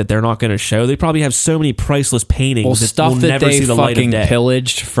hidden that they're not going to show. They probably have so many priceless paintings that stuff will that never they see the light of fucking day.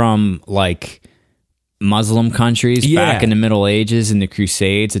 pillaged from like Muslim countries back in the Middle Ages and the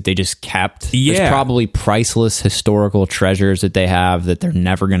Crusades that they just kept. Yeah. There's probably priceless historical treasures that they have that they're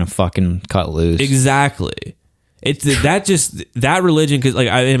never going to fucking cut loose. Exactly. It's that religion, because like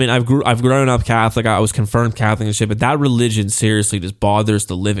I mean I've grown up Catholic. I was confirmed Catholic and shit, but that religion seriously just bothers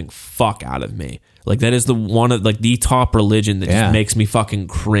the living fuck out of me. Like that is the top religion that just makes me fucking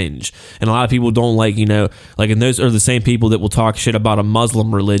cringe. And a lot of people don't like, you know, like, and those are the same people that will talk shit about a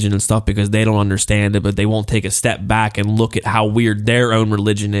Muslim religion and stuff because they don't understand it, but they won't take a step back and look at how weird their own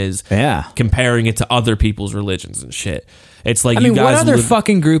religion is. Yeah. Comparing it to other people's religions and shit. It's like, I mean, what other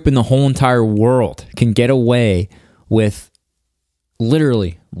fucking group in the whole entire world can get away with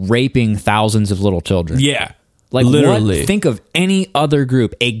literally raping thousands of little children? Yeah. Like, literally. what? Think of any other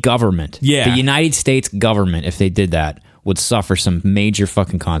group, a government. Yeah. The United States government, if they did that, would suffer some major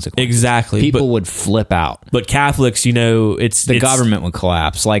fucking consequences. Exactly. People would flip out. But Catholics, you know, The government would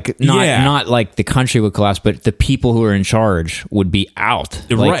collapse. Like, not like the country would collapse, but the people who are in charge would be out.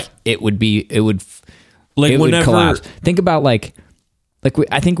 Like, right. It would whenever collapse. Think about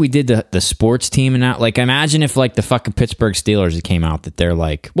I think we did the sports team and like imagine if like the fucking Pittsburgh Steelers came out that they're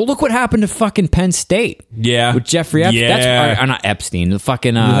like, well, look what happened to fucking Penn State. Yeah. With Jeffrey Epstein. Yeah. That's not Epstein. The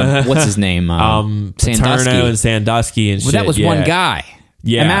fucking what's his name? Paterno and Sandusky and shit. Well, that was one guy.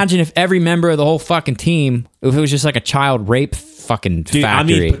 Yeah. Imagine if every member of the whole fucking team, if it was just like a child rape fucking factory. I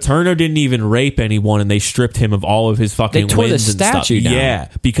mean, Paterno didn't even rape anyone, and they stripped him of all of his fucking They tore the wins and stuff. statue down. Yeah,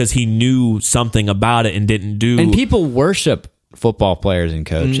 because he knew something about it and didn't do. And people worship football players and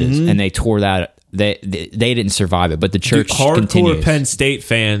coaches, and they tore that. They didn't survive it, but the church hardcore continues. Penn State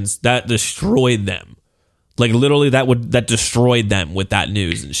fans, that destroyed them. Like literally, that destroyed them with that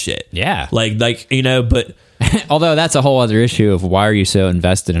news and shit. Yeah, like you know, but. Although that's a whole other issue of why are you so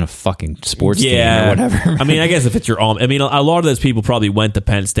invested in a fucking sports team or whatever. I mean, I guess if it's your alma, I mean, a lot of those people probably went to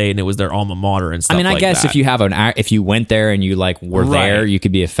Penn State and it was their alma mater and stuff. I mean, I guess that. if you went there and you like were there, you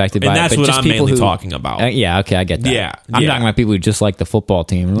could be affected by and it. that's But what just I'm people mainly who, talking about. Yeah, okay, I get that. Yeah, I'm talking about people who just like the football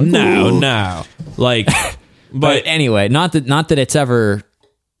team. Like, no, like, but anyway, not that it's ever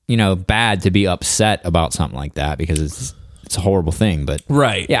bad to be upset about something like that because it's a horrible thing. But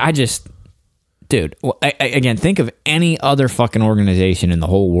right, yeah, Dude, again, think of any other fucking organization in the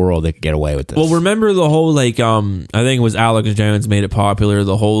whole world that could get away with this. Well, remember the whole, like, I think it was Alex Jones made it popular,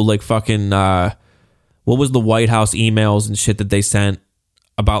 the whole, like, fucking, what was the White House emails and shit that they sent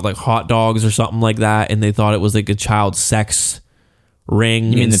about, like, hot dogs or something like that, and they thought it was, like, a child sex ring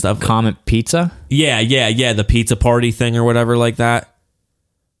you mean and the stuff. Comet Pizza? Yeah, the pizza party thing or whatever like that.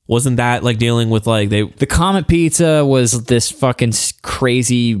 Wasn't that, like, dealing with, like, The Comet Pizza was this fucking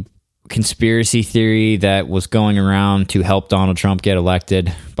crazy conspiracy theory that was going around to help Donald Trump get elected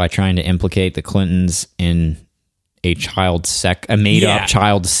by trying to implicate the Clintons in a made up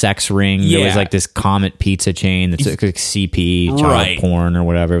child sex ring. There was like this Comet Pizza chain that's like CP child porn or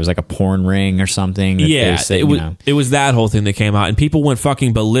whatever. It was like a porn ring or something. It was that whole thing that came out, and people went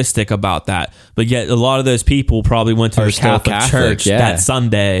fucking ballistic about that. But yet, a lot of those people probably went to the Catholic church that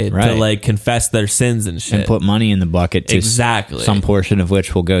Sunday to like confess their sins and shit, and put money in the bucket. To some portion of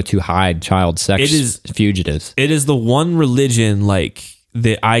which will go to hide child sex fugitives. It is the one religion like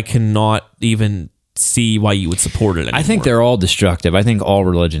that I cannot even see why you would support it anymore. I think they're all destructive. I think all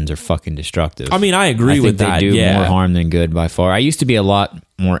religions are fucking destructive. I mean, I agree with that. They do more harm than good by far. I used to be a lot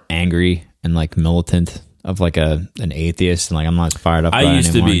more angry and like militant of like an atheist, and like I'm not fired up. I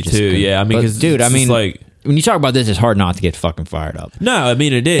used to be too. Yeah, I mean, because dude, I mean, like when you talk about this, it's hard not to get fucking fired up. No, I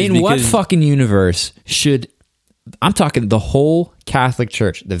mean it is. In what fucking universe should I'm talking the whole Catholic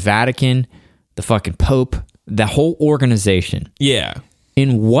Church, the Vatican, the fucking Pope, the whole organization? Yeah.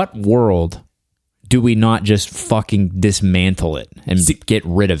 In what world do we not just fucking dismantle it and get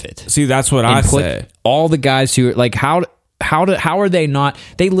rid of it? See, that's what I say. All the guys who are like, how are they not?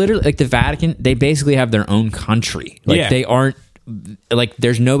 They literally, like the Vatican, they basically have their own country. Like they aren't, like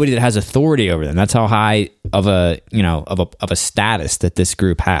there's nobody that has authority over them. That's how high of a status that this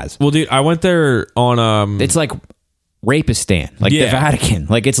group has. Well, dude, I went there on it's like Rapistan, like the Vatican.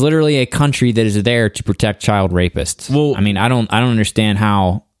 Like it's literally a country that is there to protect child rapists. Well, I mean, I don't understand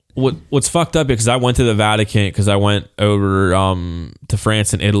how. What's fucked up, because I went to the Vatican because I went over to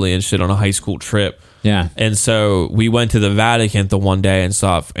France and Italy and shit on a high school trip. Yeah. And so we went to the Vatican the one day and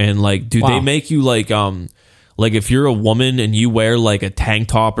stuff, and like, dude, they make you like like if you're a woman and you wear like a tank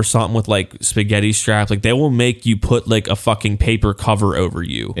top or something with like spaghetti straps, like they will make you put like a fucking paper cover over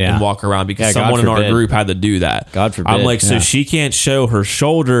you Yeah. and walk around because Yeah, God someone in our forbid. group had to do that. God forbid, I'm like, so yeah. she can't show her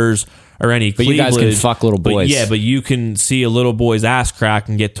shoulders or any But you guys can cleavage, fuck little but boys. yeah, but you can see a little boy's ass crack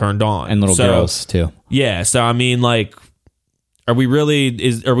and get turned on. And little So, girls too. Yeah, so I mean, like, are we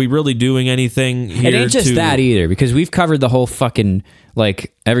really doing anything here? It ain't just to, that either, because we've covered the whole fucking,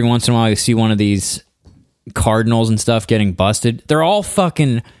 like, every once in a while you see one of these cardinals and stuff getting busted. They're all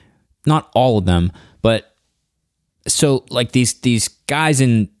fucking, not all of them, but so like these guys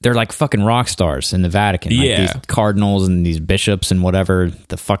they're like fucking rock stars in the Vatican. Like Yeah. these cardinals and these bishops and whatever,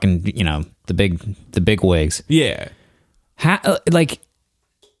 the fucking, you know, the big wigs. Yeah, Like,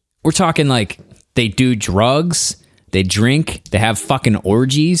 we're talking like they do drugs, they drink, they have fucking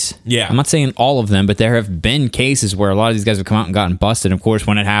orgies. Yeah. I'm not saying all of them, but there have been cases where a lot of these guys have come out and gotten busted. Of course,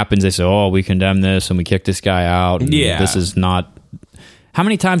 when it happens, they say, oh, we condemn this and we kick this guy out. And Yeah. this is not. How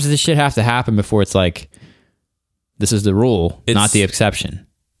many times does this shit have to happen before it's like, this is the rule, not the exception?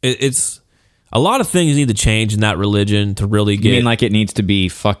 it's a lot of things need to change in that religion to really get. You mean like it needs to be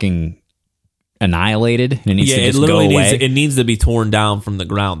fucking annihilated? And it needs to it just literally go away? needs to be torn down from the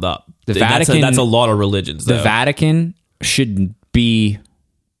ground up. The That's Vatican- that's a lot of religions. The Though. Vatican should be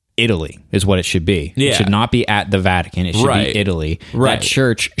Italy, is what it should be. Yeah. It should not be at the Vatican. It should Right. be Italy. Right. That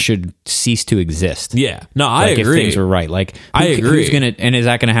church should cease to exist. Yeah, no, I Like, agree. if things were right. Like, I agree. Who's gonna, and is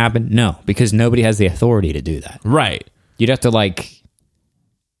that going to happen? No, because nobody has the authority to do that. Right. You'd have to, like,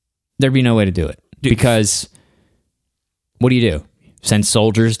 there'd be no way to do it. Because what do? Send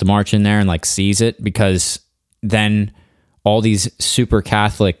soldiers to march in there and, like, seize it? Because then all these super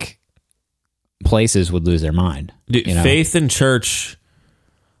Catholic places would lose their mind. Dude, you know? faith and church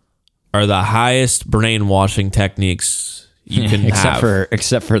are the highest brainwashing techniques you can except have.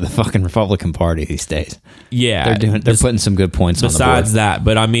 except for the fucking Republican Party these days. Yeah, They're putting some good points on the board. besides that,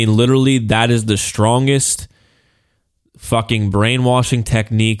 but I mean, literally, that is the strongest fucking brainwashing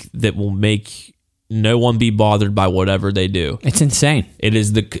technique that will make no one be bothered by whatever they do. It's insane.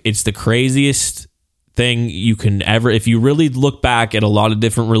 It's the craziest thing you can ever. If you really look back at a lot of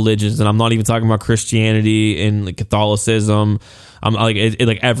different religions, and I'm not even talking about Christianity and like Catholicism, I'm like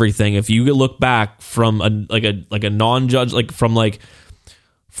like everything. If you look back from a non-judge,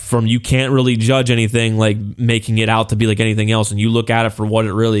 from you can't really judge anything, like making it out to be like anything else, and you look at it for what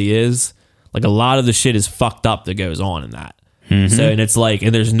it really is, like a lot of the shit is fucked up that goes on in that. So, and it's like,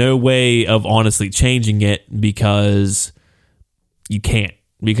 and there's no way of honestly changing it because you can't,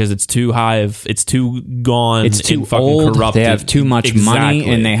 because it's too it's too gone. It's too and fucking old. corrupted. They have too much money,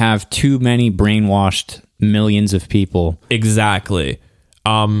 and they have too many brainwashed millions of people. Exactly.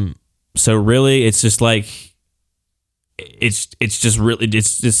 So really, it's just like, it's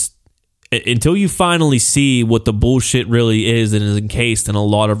just until you finally see what the bullshit really is and is encased in a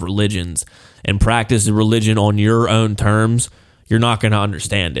lot of religions and practice the religion on your own terms, you're not going to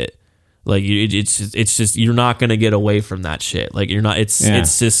understand it. Like, it's just you're not going to get away from that shit. Like, you're not. It's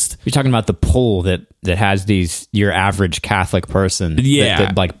just. You're talking about the pull that has your average Catholic person. Yeah.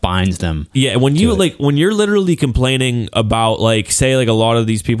 that like binds them. Yeah, when you when you're literally complaining about, like, say, like a lot of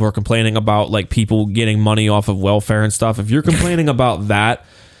these people are complaining about like people getting money off of welfare and stuff. If you're complaining about that,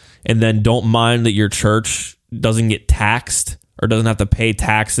 and then don't mind that your church doesn't get taxed or doesn't have to pay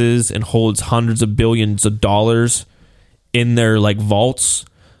taxes and holds hundreds of billions of dollars in their like vaults,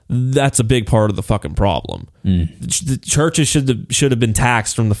 that's a big part of the fucking problem. The churches should have been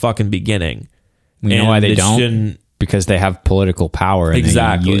taxed from the fucking beginning. You know why they don't? shouldn't- Because they have political power and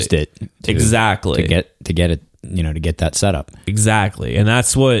Exactly. they used it to get it, to get that set up. Exactly, and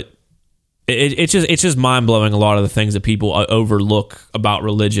that's what it's just mind blowing. A lot of the things that people overlook about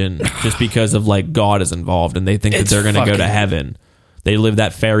religion, just because of like God is involved, and they think that they're going to go to heaven. They live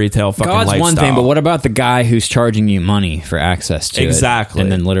that fairy tale fucking God's lifestyle. one thing, but what about the guy who's charging you money for access to Exactly. it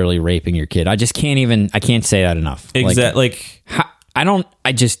and then literally raping your kid? I can't say that enough. Exactly.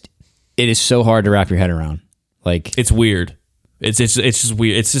 It is so hard to wrap your head around. Like, It's weird. It's just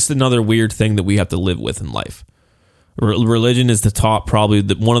weird. It's just another weird thing that we have to live with in life. Religion is probably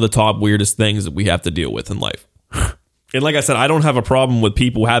one of the top weirdest things that we have to deal with in life. And like I said, I don't have a problem with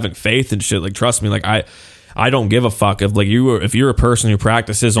people having faith and shit. Like, trust me, like I don't give a fuck if you're a person who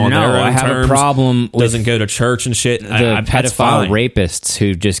practices on their own I have terms, a problem with doesn't go to church and shit. the That's pedophile fine. rapists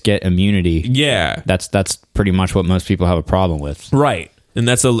who just get immunity. Yeah, That's pretty much what most people have a problem with. right. And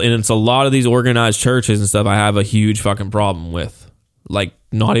it's a lot of these organized churches and stuff I have a huge fucking problem with. Like,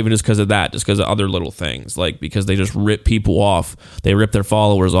 not even just because of that, just because of other little things. Like, because they just rip people off. They rip their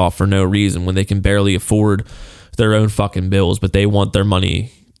followers off for no reason when they can barely afford their own fucking bills, but they want their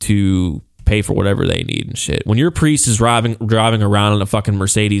money to pay for whatever they need and shit. When your priest is driving around in a fucking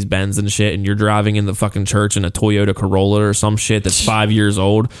Mercedes Benz and shit, and you're driving in the fucking church in a Toyota Corolla or some shit that's 5 years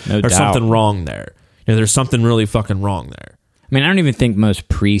old, there's something wrong there. There's something really fucking wrong there. I mean, I don't even think most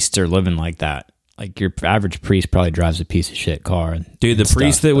priests are living like that. Like, your average priest probably drives a piece of shit car. Dude, the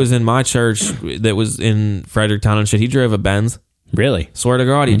priest that was in my church that was in Fredericktown and shit, he drove a Benz. Really? Swear to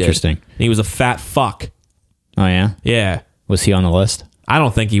God, he did. Interesting. He was a fat fuck. Oh, yeah? Yeah. Was he on the list? I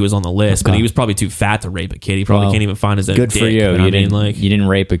don't think he was on the list, but he was probably too fat to rape a kid. He probably can't even find his own dick. Good for you. You didn't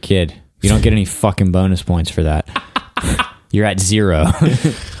rape a kid. You don't get any fucking bonus points for that. You're at 0.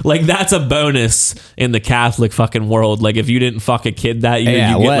 Like, that's a bonus in the Catholic fucking world. Like, if you didn't fuck a kid that year,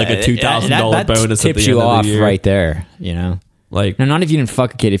 you get like a $2,000 bonus at the end of the year. Tips you off right there, you know? Like, no, not if you didn't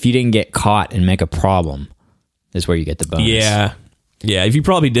fuck a kid. If you didn't get caught and make a problem, is where you get the bonus. Yeah. Yeah, if you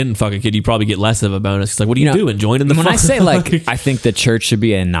probably didn't fuck a kid, you probably get less of a bonus. It's like, what are you doing? Joining the When fuck? I say, like, I think the church should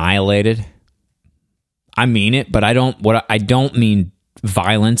be annihilated, I mean it, but I don't mean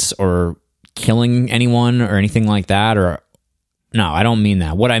violence or killing anyone or anything like that, or no, I don't mean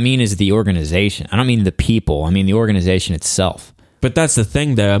that. What I mean is the organization. I don't mean the people. I mean the organization itself. But that's the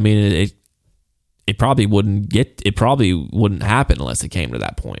thing, though. I mean, it probably wouldn't happen unless it came to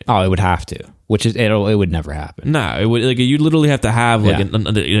that point. Oh, it would have to. Which is it would never happen. No, it would. Like, you literally have to have like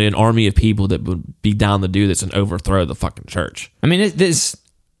an army of people that would be down to do this and overthrow the fucking church. I mean,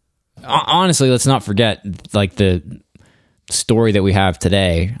 honestly, let's not forget like the story that we have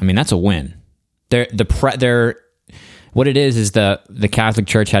today. I mean, that's a win. What it is the Catholic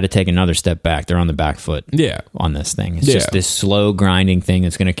Church had to take another step back. They're on the back foot. Yeah. On this thing, it's just this slow grinding thing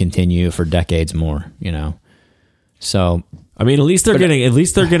that's going to continue for decades more. You know. So I mean, at least they're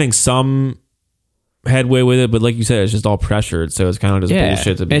getting some headway with it, but like you said, it's just all pressured, so it's kind of just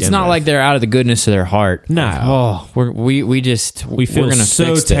bullshit to begin It's not with. Like they're out of the goodness of their heart. No. Like, we feel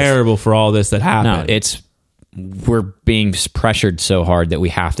so terrible for all this that happened. No, we're being pressured so hard that we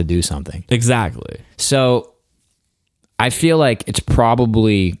have to do something. Exactly. So I feel like it's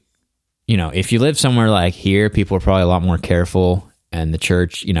probably, if you live somewhere like here, people are probably a lot more careful. And the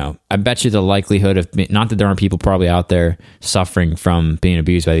church, I bet you the likelihood of, not that there aren't people probably out there suffering from being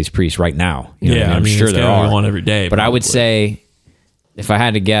abused by these priests right now. I'm sure there are. One every day. But probably. I would say, if I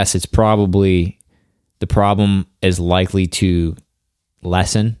had to guess, it's probably the problem is likely to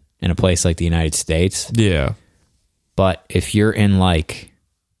lessen in a place like the United States. Yeah. But if you're in like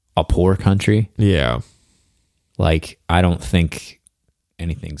a poor country, like I don't think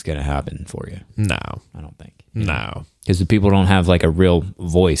anything's going to happen for you. No. I don't think. No. Because the people don't have like a real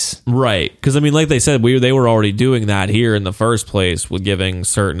voice. Right. Because, I mean, like they said, they were already doing that here in the first place with giving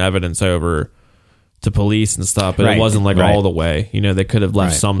certain evidence over to police and stuff, but it wasn't like all the way. They could have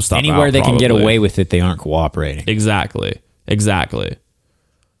left some stuff anywhere out, they probably. can get away with it, they aren't cooperating. Exactly.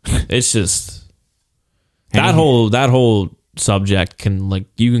 It's just that whole subject can, like,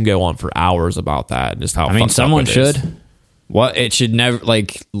 you can go on for hours about that and just how someone should. Is. What it should never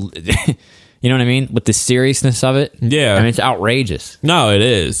like. You know what I mean? With the seriousness of it. Yeah. I mean, it's outrageous. No, it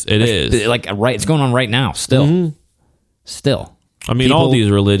is. It is. Like, it's going on right now, still. Mm-hmm. Still. I mean, all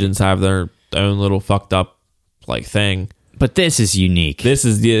these religions have their own little fucked up, like, thing. But this is unique. This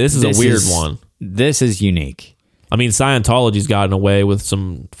is a weird one. This is unique. I mean, Scientology's gotten away with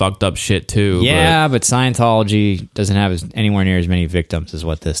some fucked up shit, too. Yeah, but Scientology doesn't have anywhere near as many victims as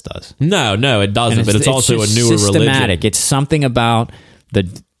what this does. No, it doesn't, but it's also a newer religion. It's something about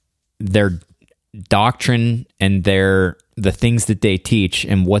their doctrine and the things that they teach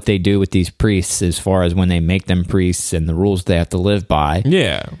and what they do with these priests as far as when they make them priests and the rules they have to live by.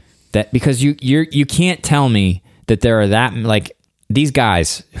 Yeah. That because you can't tell me that there are that like these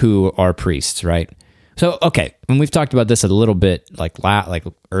guys who are priests, right? So okay, and we've talked about this a little bit like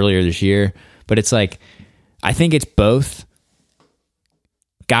earlier this year, but it's like I think it's both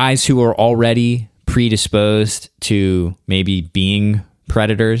guys who are already predisposed to maybe being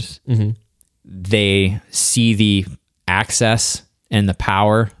predators. Mm-hmm. They see the access and the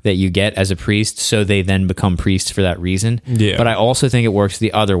power that you get as a priest, so they then become priests for that reason. Yeah. But I also think it works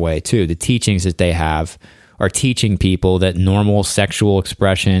the other way too. The teachings that they have are teaching people that normal sexual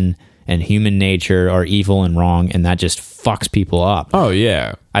expression and human nature are evil and wrong, and that just fucks people up. Oh,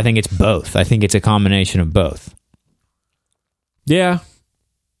 yeah. I think it's both. I think it's a combination of both. Yeah.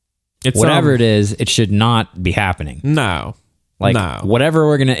 It's whatever it is, it should not be happening. No. Whatever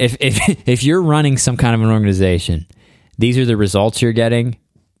we're gonna, if you're running some kind of an organization, these are the results you're getting,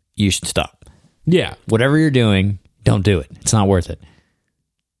 you should stop. Yeah. Whatever you're doing, don't do it. It's not worth it.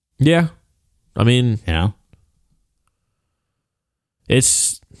 Yeah. I mean,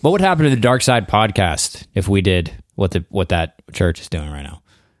 what would happen to the Dark Side podcast if we did what that church is doing right now?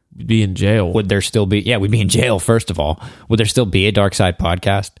 be in jail. Would there still be? Yeah, we'd be in jail. First of all, would there still be a Dark Side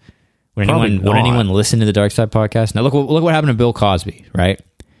podcast? Would anyone listen to the Dark Side podcast? Now look what happened to Bill Cosby. Right,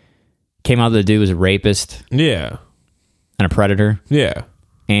 came out the dude was a rapist. Yeah, and a predator. Yeah,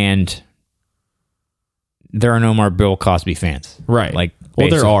 and there are no more Bill Cosby fans. Right. Like, well,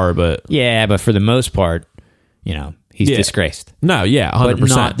 there are, but yeah, but for the most part, you know, he's disgraced. No, yeah, 100%. But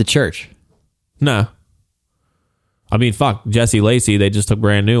not the church. No. I mean, fuck, Jesse Lacey, they just took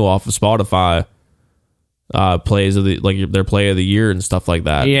Brand New off of Spotify. Plays of their play of the year and stuff like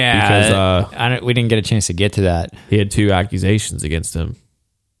that. Yeah, because we didn't get a chance to get to that. He had 2 accusations against him.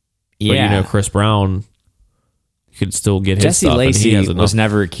 Yeah, but you know, Chris Brown could still get his Jesse stuff. Lacey and he was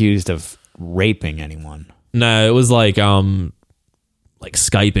never accused of raping anyone. No, it was like Skyping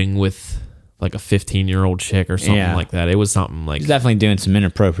with like a 15-year-old chick or something like that. It was something like he's definitely doing some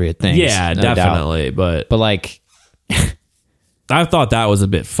inappropriate things. Yeah, no definitely. Doubt. But like. I thought that was a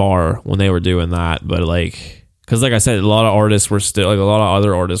bit far when they were doing that, but like, because like I said, a lot of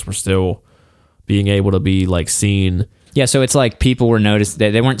other artists were still being able to be like seen. Yeah, so it's like people were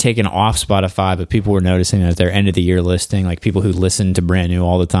noticing they weren't taken off Spotify, but people were noticing that their end of the year listing, like people who listened to Brand New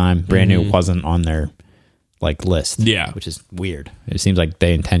all the time, Brand New wasn't on their like list. Yeah, which is weird. It seems like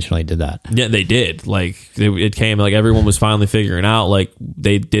they intentionally did that. Yeah, they did. Like it came like everyone was finally figuring out like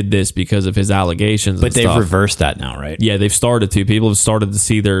they did this because of his allegations. But they've reversed that now, right? Yeah, they've started to. People have started to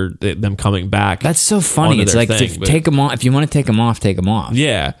see them coming back. That's so funny. It's like take them off. If you want to take them off, take them off.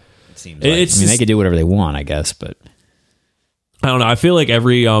 Yeah, it seems like. They could do whatever they want, I guess. But I don't know. I feel like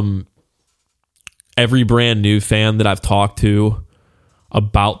every Brand New fan that I've talked to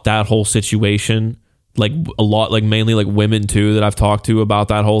about that whole situation. Like a lot, like mainly like women too that I've talked to about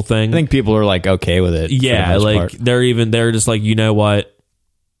that whole thing. I think people are like okay with it. Yeah, like they're just like, you know what,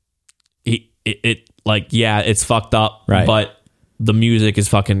 it's fucked up, right? But the music is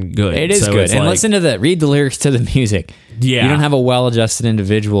fucking good. It is good, and listen to read the lyrics to the music. Yeah, you don't have a well-adjusted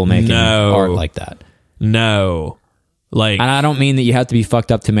individual making art like that. No, like, and I don't mean that you have to be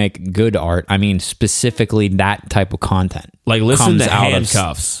fucked up to make good art. I mean specifically that type of content. Like listen to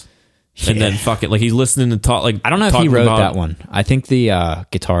Handcuffs. And then fuck it, like he's listening to talk. Like I don't know if he wrote that one. I think the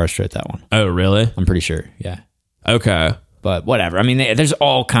guitarist wrote that one. Oh, really? I'm pretty sure. Yeah. Okay, but whatever. I mean, there's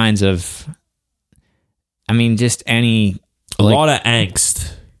all kinds of. I mean, just a lot of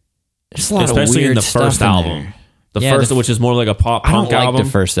angst. There's a lot especially of weird in the first stuff album. The first, which is more like a pop punk album. I don't like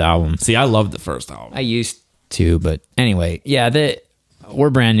the first album. See, I love the first album. I used to, but anyway, yeah, we're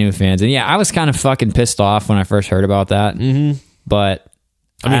Brand New fans, and yeah, I was kind of fucking pissed off when I first heard about that. Mm-hmm. But.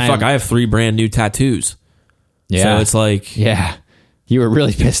 I mean, fuck, I have 3 brand new tattoos. Yeah. So it's like... Yeah. You were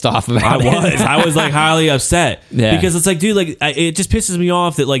really pissed off about it. I was like highly upset. Yeah. Because it's like, dude, like it just pisses me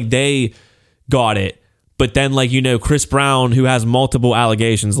off that like they got it. But then like, you know, Chris Brown, who has multiple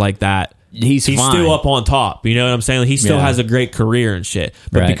allegations like that, he's still up on top. You know what I'm saying? Like, he still has a great career and shit.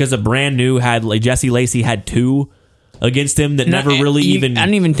 But because a Brand New had, like Jesse Lacey had 2 against him that never really even... I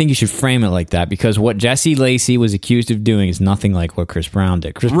don't even think you should frame it like that, because what Jesse Lacey was accused of doing is nothing like what Chris Brown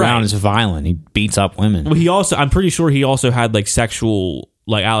did. Chris Brown is violent. He beats up women. Well, I'm pretty sure he also had like sexual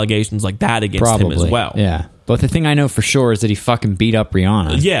like allegations like that against him as well. Yeah. But the thing I know for sure is that he fucking beat up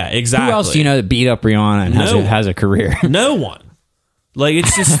Rihanna. Yeah, exactly. Who else do you know that beat up Rihanna and has a career? No one. Like,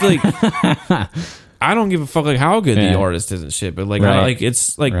 it's just like... I don't give a fuck like how good the artist is and shit, but like,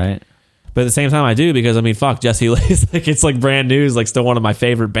 it's like... Right. But at the same time, I do, because I mean, fuck, Jesse Lacey, like it's like Brand New is like still one of my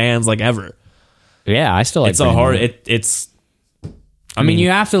favorite bands like ever. Yeah, I still like. It's a hard. It's. I mean, you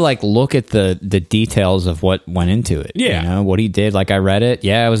have to like look at the details of what went into it. Yeah, you know what he did. Like I read it.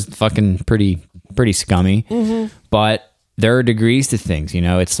 Yeah, it was fucking pretty scummy. Mm-hmm. But there are degrees to things. You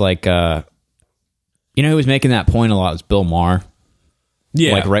know, it's like, you know, who was making that point a lot was Bill Maher.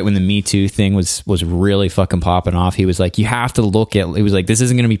 Yeah. Like right when the Me Too thing was really fucking popping off, he was like, you have to look at, he was like, this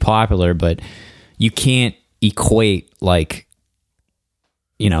isn't going to be popular, but you can't equate like,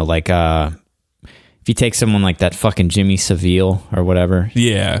 you know, like, if you take someone like that fucking Jimmy Savile or whatever.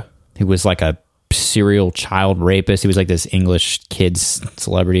 Yeah. He was like a serial child rapist. He was like this English kids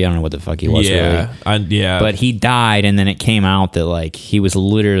celebrity. I don't know what the fuck he was really. Yeah. But he died, and then it came out that like he was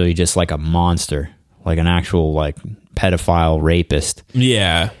literally just like a monster, like an actual like pedophile rapist.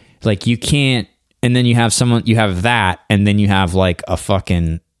 Yeah. Like you can't, and then you have that, and then you have like a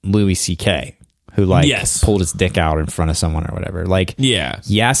fucking Louis C.K. who like pulled his dick out in front of someone or whatever. Like,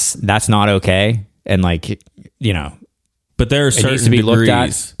 yes, that's not okay. And like, you know, but there are certain it needs to be degrees. looked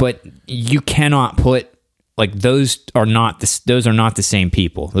at, but you cannot put like those are not the same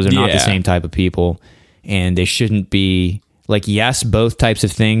people. Those are not the same type of people, and they shouldn't be like, yes, both types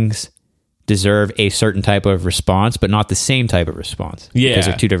of things deserve a certain type of response, but not the same type of response. Yeah. Because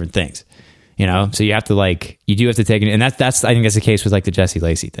they're two different things. You know? So you have to you do have to take it. And that's I think that's the case with like the Jesse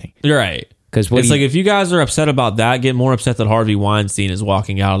Lacey thing. You're right. Because it's like if you guys are upset about that, get more upset that Harvey Weinstein is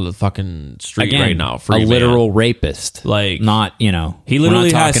walking out of the fucking street right now. Free a literal rapist, like not he literally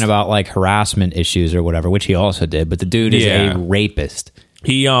we're not talking has, about like harassment issues or whatever, which he also did. But the dude is a rapist.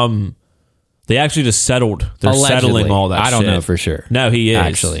 He they actually just settled. They're Allegedly. settling all that. I don't shit. know for sure. No, he is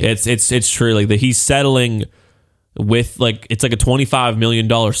actually. It's true. Like he's settling with it's like a $25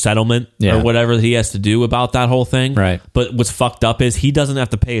 million settlement or whatever that he has to do about that whole thing. Right. But what's fucked up is he doesn't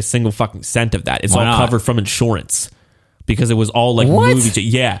have to pay a single fucking cent of that. It's all covered from insurance because it was all like movies.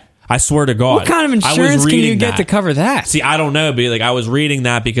 Yeah. I swear to God. What kind of insurance can you get to cover that? See, I don't know, but I was reading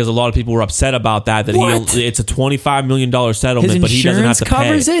that because a lot of people were upset about that. It's a $25 million settlement, but he doesn't have to pay.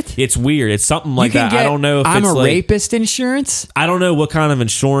 Covers it? It's weird. It's something like that. I don't know if I'm it's a rapist insurance. I don't know what kind of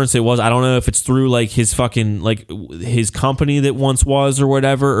insurance it was. I don't know if it's through his fucking his company that once was or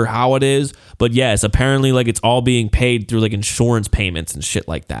whatever, or how it is. But yes, apparently it's all being paid through insurance payments and shit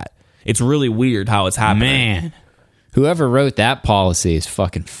like that. It's really weird how it's happening. Man. Whoever wrote that policy is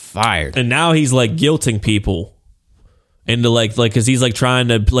fucking fired. And now he's guilting people into because he's trying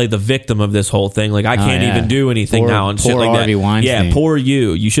to play the victim of this whole thing. I can't even do anything now and shit like Harvey that. Weinstein. Yeah, poor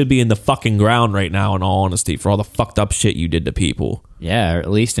you. You should be in the fucking ground right now, in all honesty, for all the fucked up shit you did to people. Yeah, or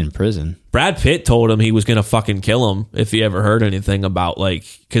at least in prison. Brad Pitt told him he was gonna fucking kill him if he ever heard anything about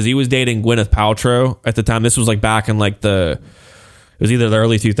because he was dating Gwyneth Paltrow at the time. This was back in it was either the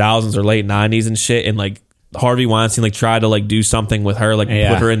early 2000s or late 90s and shit, and Harvey Weinstein tried to do something with her, put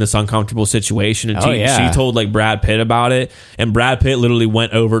her in this uncomfortable situation, and she told Brad Pitt about it, and Brad Pitt literally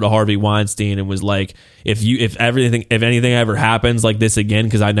went over to Harvey Weinstein and was like, if anything ever happens like this again,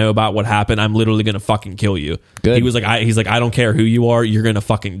 because I know about what happened, I'm literally gonna fucking kill you. Good. He was he's like, I don't care who you are, you're gonna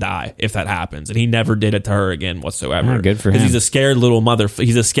fucking die if that happens, and he never did it to her again whatsoever. Good for him. Because he's a scared little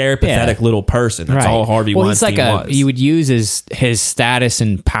he's a scared, pathetic little person. That's all Harvey Weinstein was. He would use his status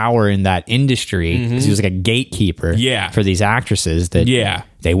and power in that industry because he was a gatekeeper for these actresses that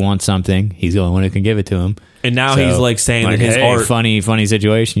they want something. He's the only one who can give it to them. And now he's saying that his art... Funny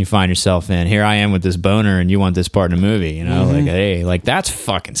situation you find yourself in. Here I am with this boner and you want this part in the movie. You know, that's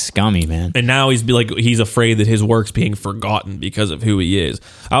fucking scummy, man. And now he's afraid that his work's being forgotten because of who he is.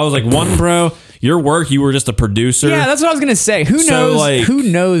 I was like, bro, your work, you were just a producer. Yeah, that's what I was going to say. Who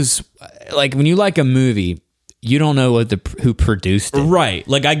knows, when you like a movie... You don't know who produced it. Right.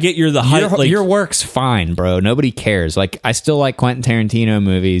 I get you're the hype. Your work's fine, bro. Nobody cares. I still like Quentin Tarantino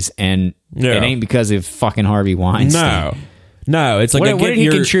movies, and it ain't because of fucking Harvey Weinstein. No, it's what did he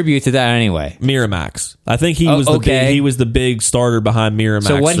contribute to that anyway? Miramax. I think he was the big starter behind Miramax.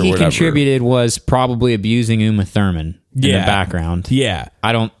 So what he contributed was probably abusing Uma Thurman in the background. Yeah.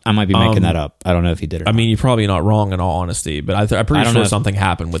 I might be making that up. I don't know if he did it. I mean, you're probably not wrong in all honesty, but I'm pretty sure something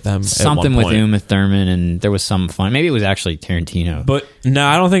happened with them. Something with Uma Thurman, and there was some fun. Maybe it was actually Tarantino. But no,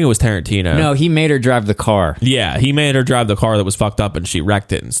 I don't think it was Tarantino. No, he made her drive the car. Yeah, he made her drive the car that was fucked up, and she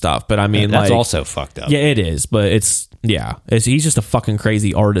wrecked it and stuff. But I mean, that's also fucked up. Yeah, it is. But he's just a fucking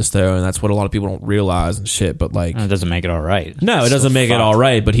crazy artist though, and that's what a lot of people don't realize and shit. But it doesn't make it all right. No, it doesn't make it all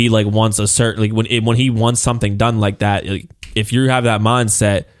right. But he wants a certain when he wants something done like that. If you have that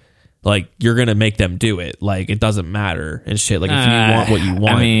mindset, you're gonna make them do it. It doesn't matter and shit. If you want what you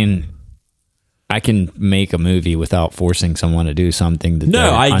want, I mean, I can make a movie without forcing someone to do something that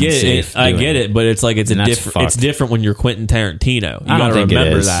I get it. I get it, but it's it's different when you're Quentin Tarantino. You gotta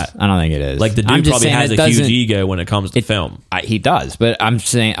remember that. I don't think it is. The dude probably has a huge ego when it comes to film. He does, but I'm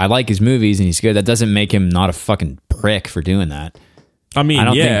saying I like his movies and he's good. That doesn't make him not a fucking prick for doing that. I mean, I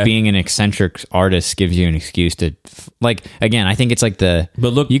don't think being an eccentric artist gives you an excuse to, again, I think it's but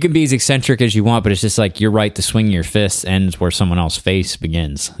look, you can be as eccentric as you want, but it's just your right to swing your fists ends where someone else's face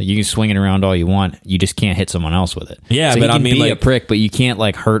begins. You can swing it around all you want. You just can't hit someone else with it. Yeah, so but you can be a prick, but you can't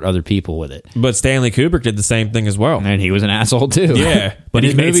hurt other people with it. But Stanley Kubrick did the same thing as well. And he was an asshole too. Yeah, but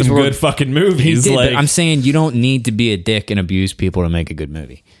he made some good fucking movies. He did, but I'm saying you don't need to be a dick and abuse people to make a good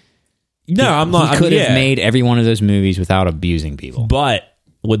movie. No, I'm not. He could have made every one of those movies without abusing people. But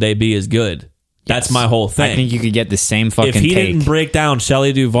would they be as good? That's my whole thing. I think you could get the same fucking if he didn't break down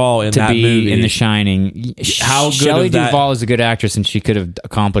Shelley Duvall in that movie in The Shining. How good Shelley Duvall is a good actress, and she could have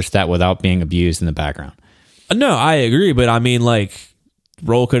accomplished that without being abused in the background. No, I agree, but I mean,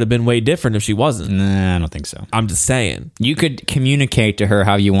 role could have been way different if she wasn't. Nah, I don't think so. I'm just saying you could communicate to her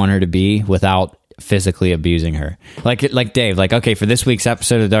how you want her to be without physically abusing her. Like Dave. Okay, for this week's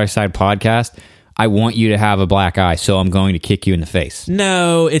episode of the Dark Side Podcast, I want you to have a black eye, so I'm going to kick you in the face.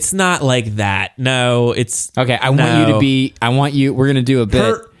 No, it's not like that. No, it's... Okay, I want you to be... we're going to do a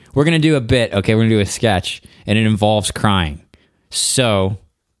bit we're going to do a bit, okay? We're going to do a sketch, and it involves crying. So,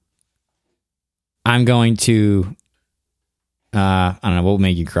 I'm going to, I don't know, what will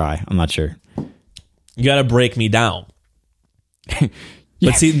make you cry? I'm not sure. You got to break me down.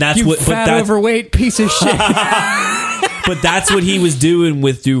 But see, that's you what. fat, overweight piece of shit. But that's what he was doing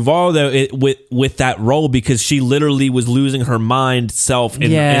with Duvall, though, with that role, because she literally was losing her mind self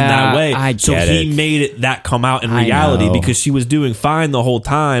in that way. So he made it that come out in reality because she was doing fine the whole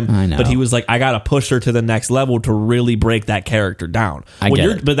time. I know. But he was like, I got to push her to the next level to really break that character down.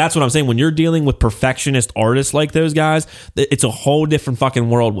 But that's what I'm saying. When you're dealing with perfectionist artists like those guys, it's a whole different fucking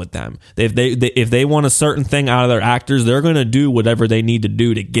world with them. If they want a certain thing out of their actors, they're going to do whatever they need to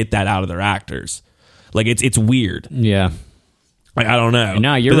do to get that out of their actors. Like it's weird. Yeah. Like, I don't know.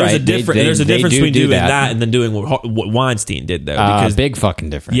 No, you're right. There's a difference between doing that and then doing what Weinstein did, though. Because big fucking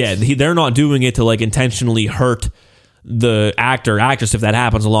difference. Yeah, they're not doing it to like intentionally hurt the actor, actress. If that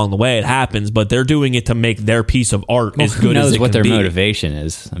happens along the way, it happens. But they're doing it to make their piece of art as good as it can be. Who knows what their motivation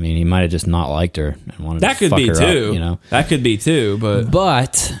is? I mean, he might have just not liked her and wanted that to fuck her too. up, you know? That could be too.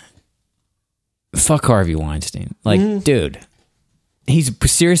 But fuck Harvey Weinstein. Like, dude. He's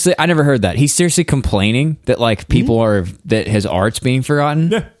seriously, I never heard that. He's seriously complaining that like people that his art's being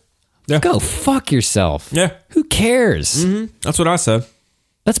forgotten. Yeah. Go fuck yourself. Yeah. Who cares? That's what I said.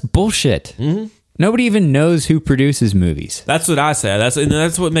 That's bullshit. Nobody even knows who produces movies. That's what I said.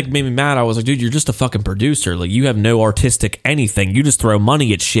 That's what made me mad. I was like, dude, you're just a fucking producer. Like, you have no artistic anything. You just throw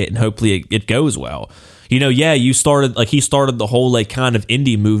money at shit and hopefully it goes well. You know, yeah, he started the whole like kind of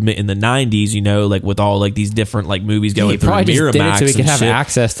indie movement in the 90s, you know, like with all like these different like movies going through Miramax. He probably just did it so he could have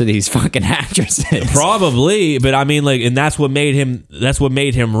access to these fucking actresses. Probably, but I mean, like, and that's what made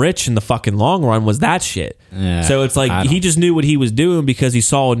him rich in the fucking long run was that shit. Yeah, so it's like he just knew what he was doing because he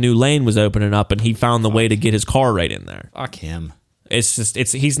saw a new lane was opening up and he found the way to get his car right in there. Fuck him. It's just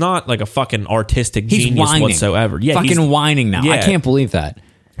he's not like a fucking artistic genius whatsoever. Yeah, fucking whining now. Yeah. I can't believe that.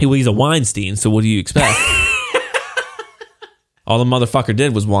 He's a Weinstein, so what do you expect? All the motherfucker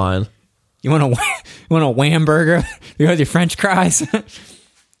did was whine. You want a wham burger? You want your French fries?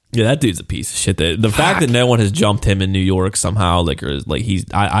 Yeah, that dude's a piece of shit. The fact that no one has jumped him in New York somehow,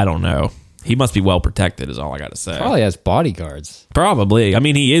 I don't know. He must be well protected, is all I got to say. Probably has bodyguards. Probably. I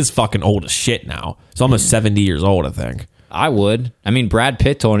mean, he is fucking old as shit now. He's almost 70 years old, I think. I would. I mean, Brad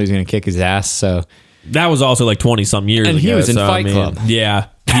Pitt told him he was going to kick his ass, so... That was also like 20-something years ago. And he was in Fight Club. Yeah.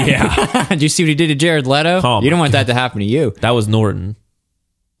 Yeah. Did you see what he did to Jared Leto? You don't want that to happen to you. That was Norton.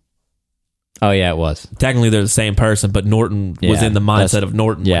 Oh, yeah, it was. Technically, they're the same person, but Norton was in the mindset of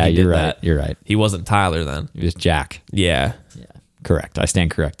Norton when he did right. that. You're right. He wasn't Tyler then. He was Jack. Yeah. Correct. I stand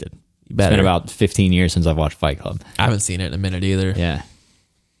corrected. You better. It's been about 15 years since I've watched Fight Club. I haven't seen it in a minute either. Yeah.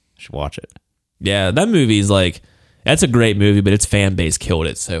 Should watch it. Yeah, that movie's like... That's a great movie, but its fan base killed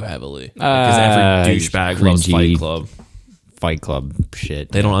it so heavily. Because every douchebag loves Fight Club. Fight Club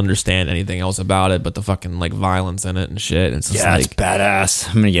shit. They don't understand anything else about it but the fucking like violence in it and shit. It's just it's badass.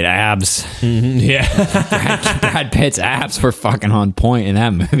 I'm gonna get abs. Yeah. Brad Pitt's abs were fucking on point in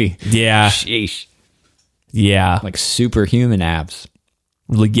that movie. Yeah. Sheesh. Yeah. Like superhuman abs.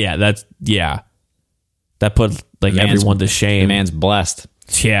 Like, yeah, that put like everyone to shame. The man's blessed.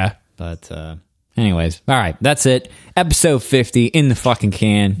 Yeah. But anyways, all right, that's it. Episode 50 in the fucking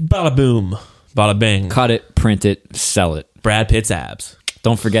can. Bada boom. Bada bing. Cut it, print it, sell it. Brad Pitt's abs.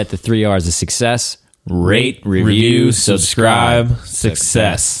 Don't forget the 3 R's of success. Rate, review, subscribe,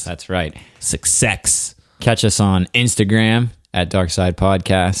 success. That's right. Success. Catch us on Instagram at Darkside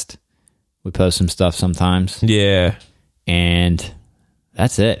Podcast. We post some stuff sometimes. Yeah. And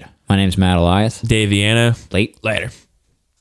that's it. My name's Matt Elias. Dave Viana. Later.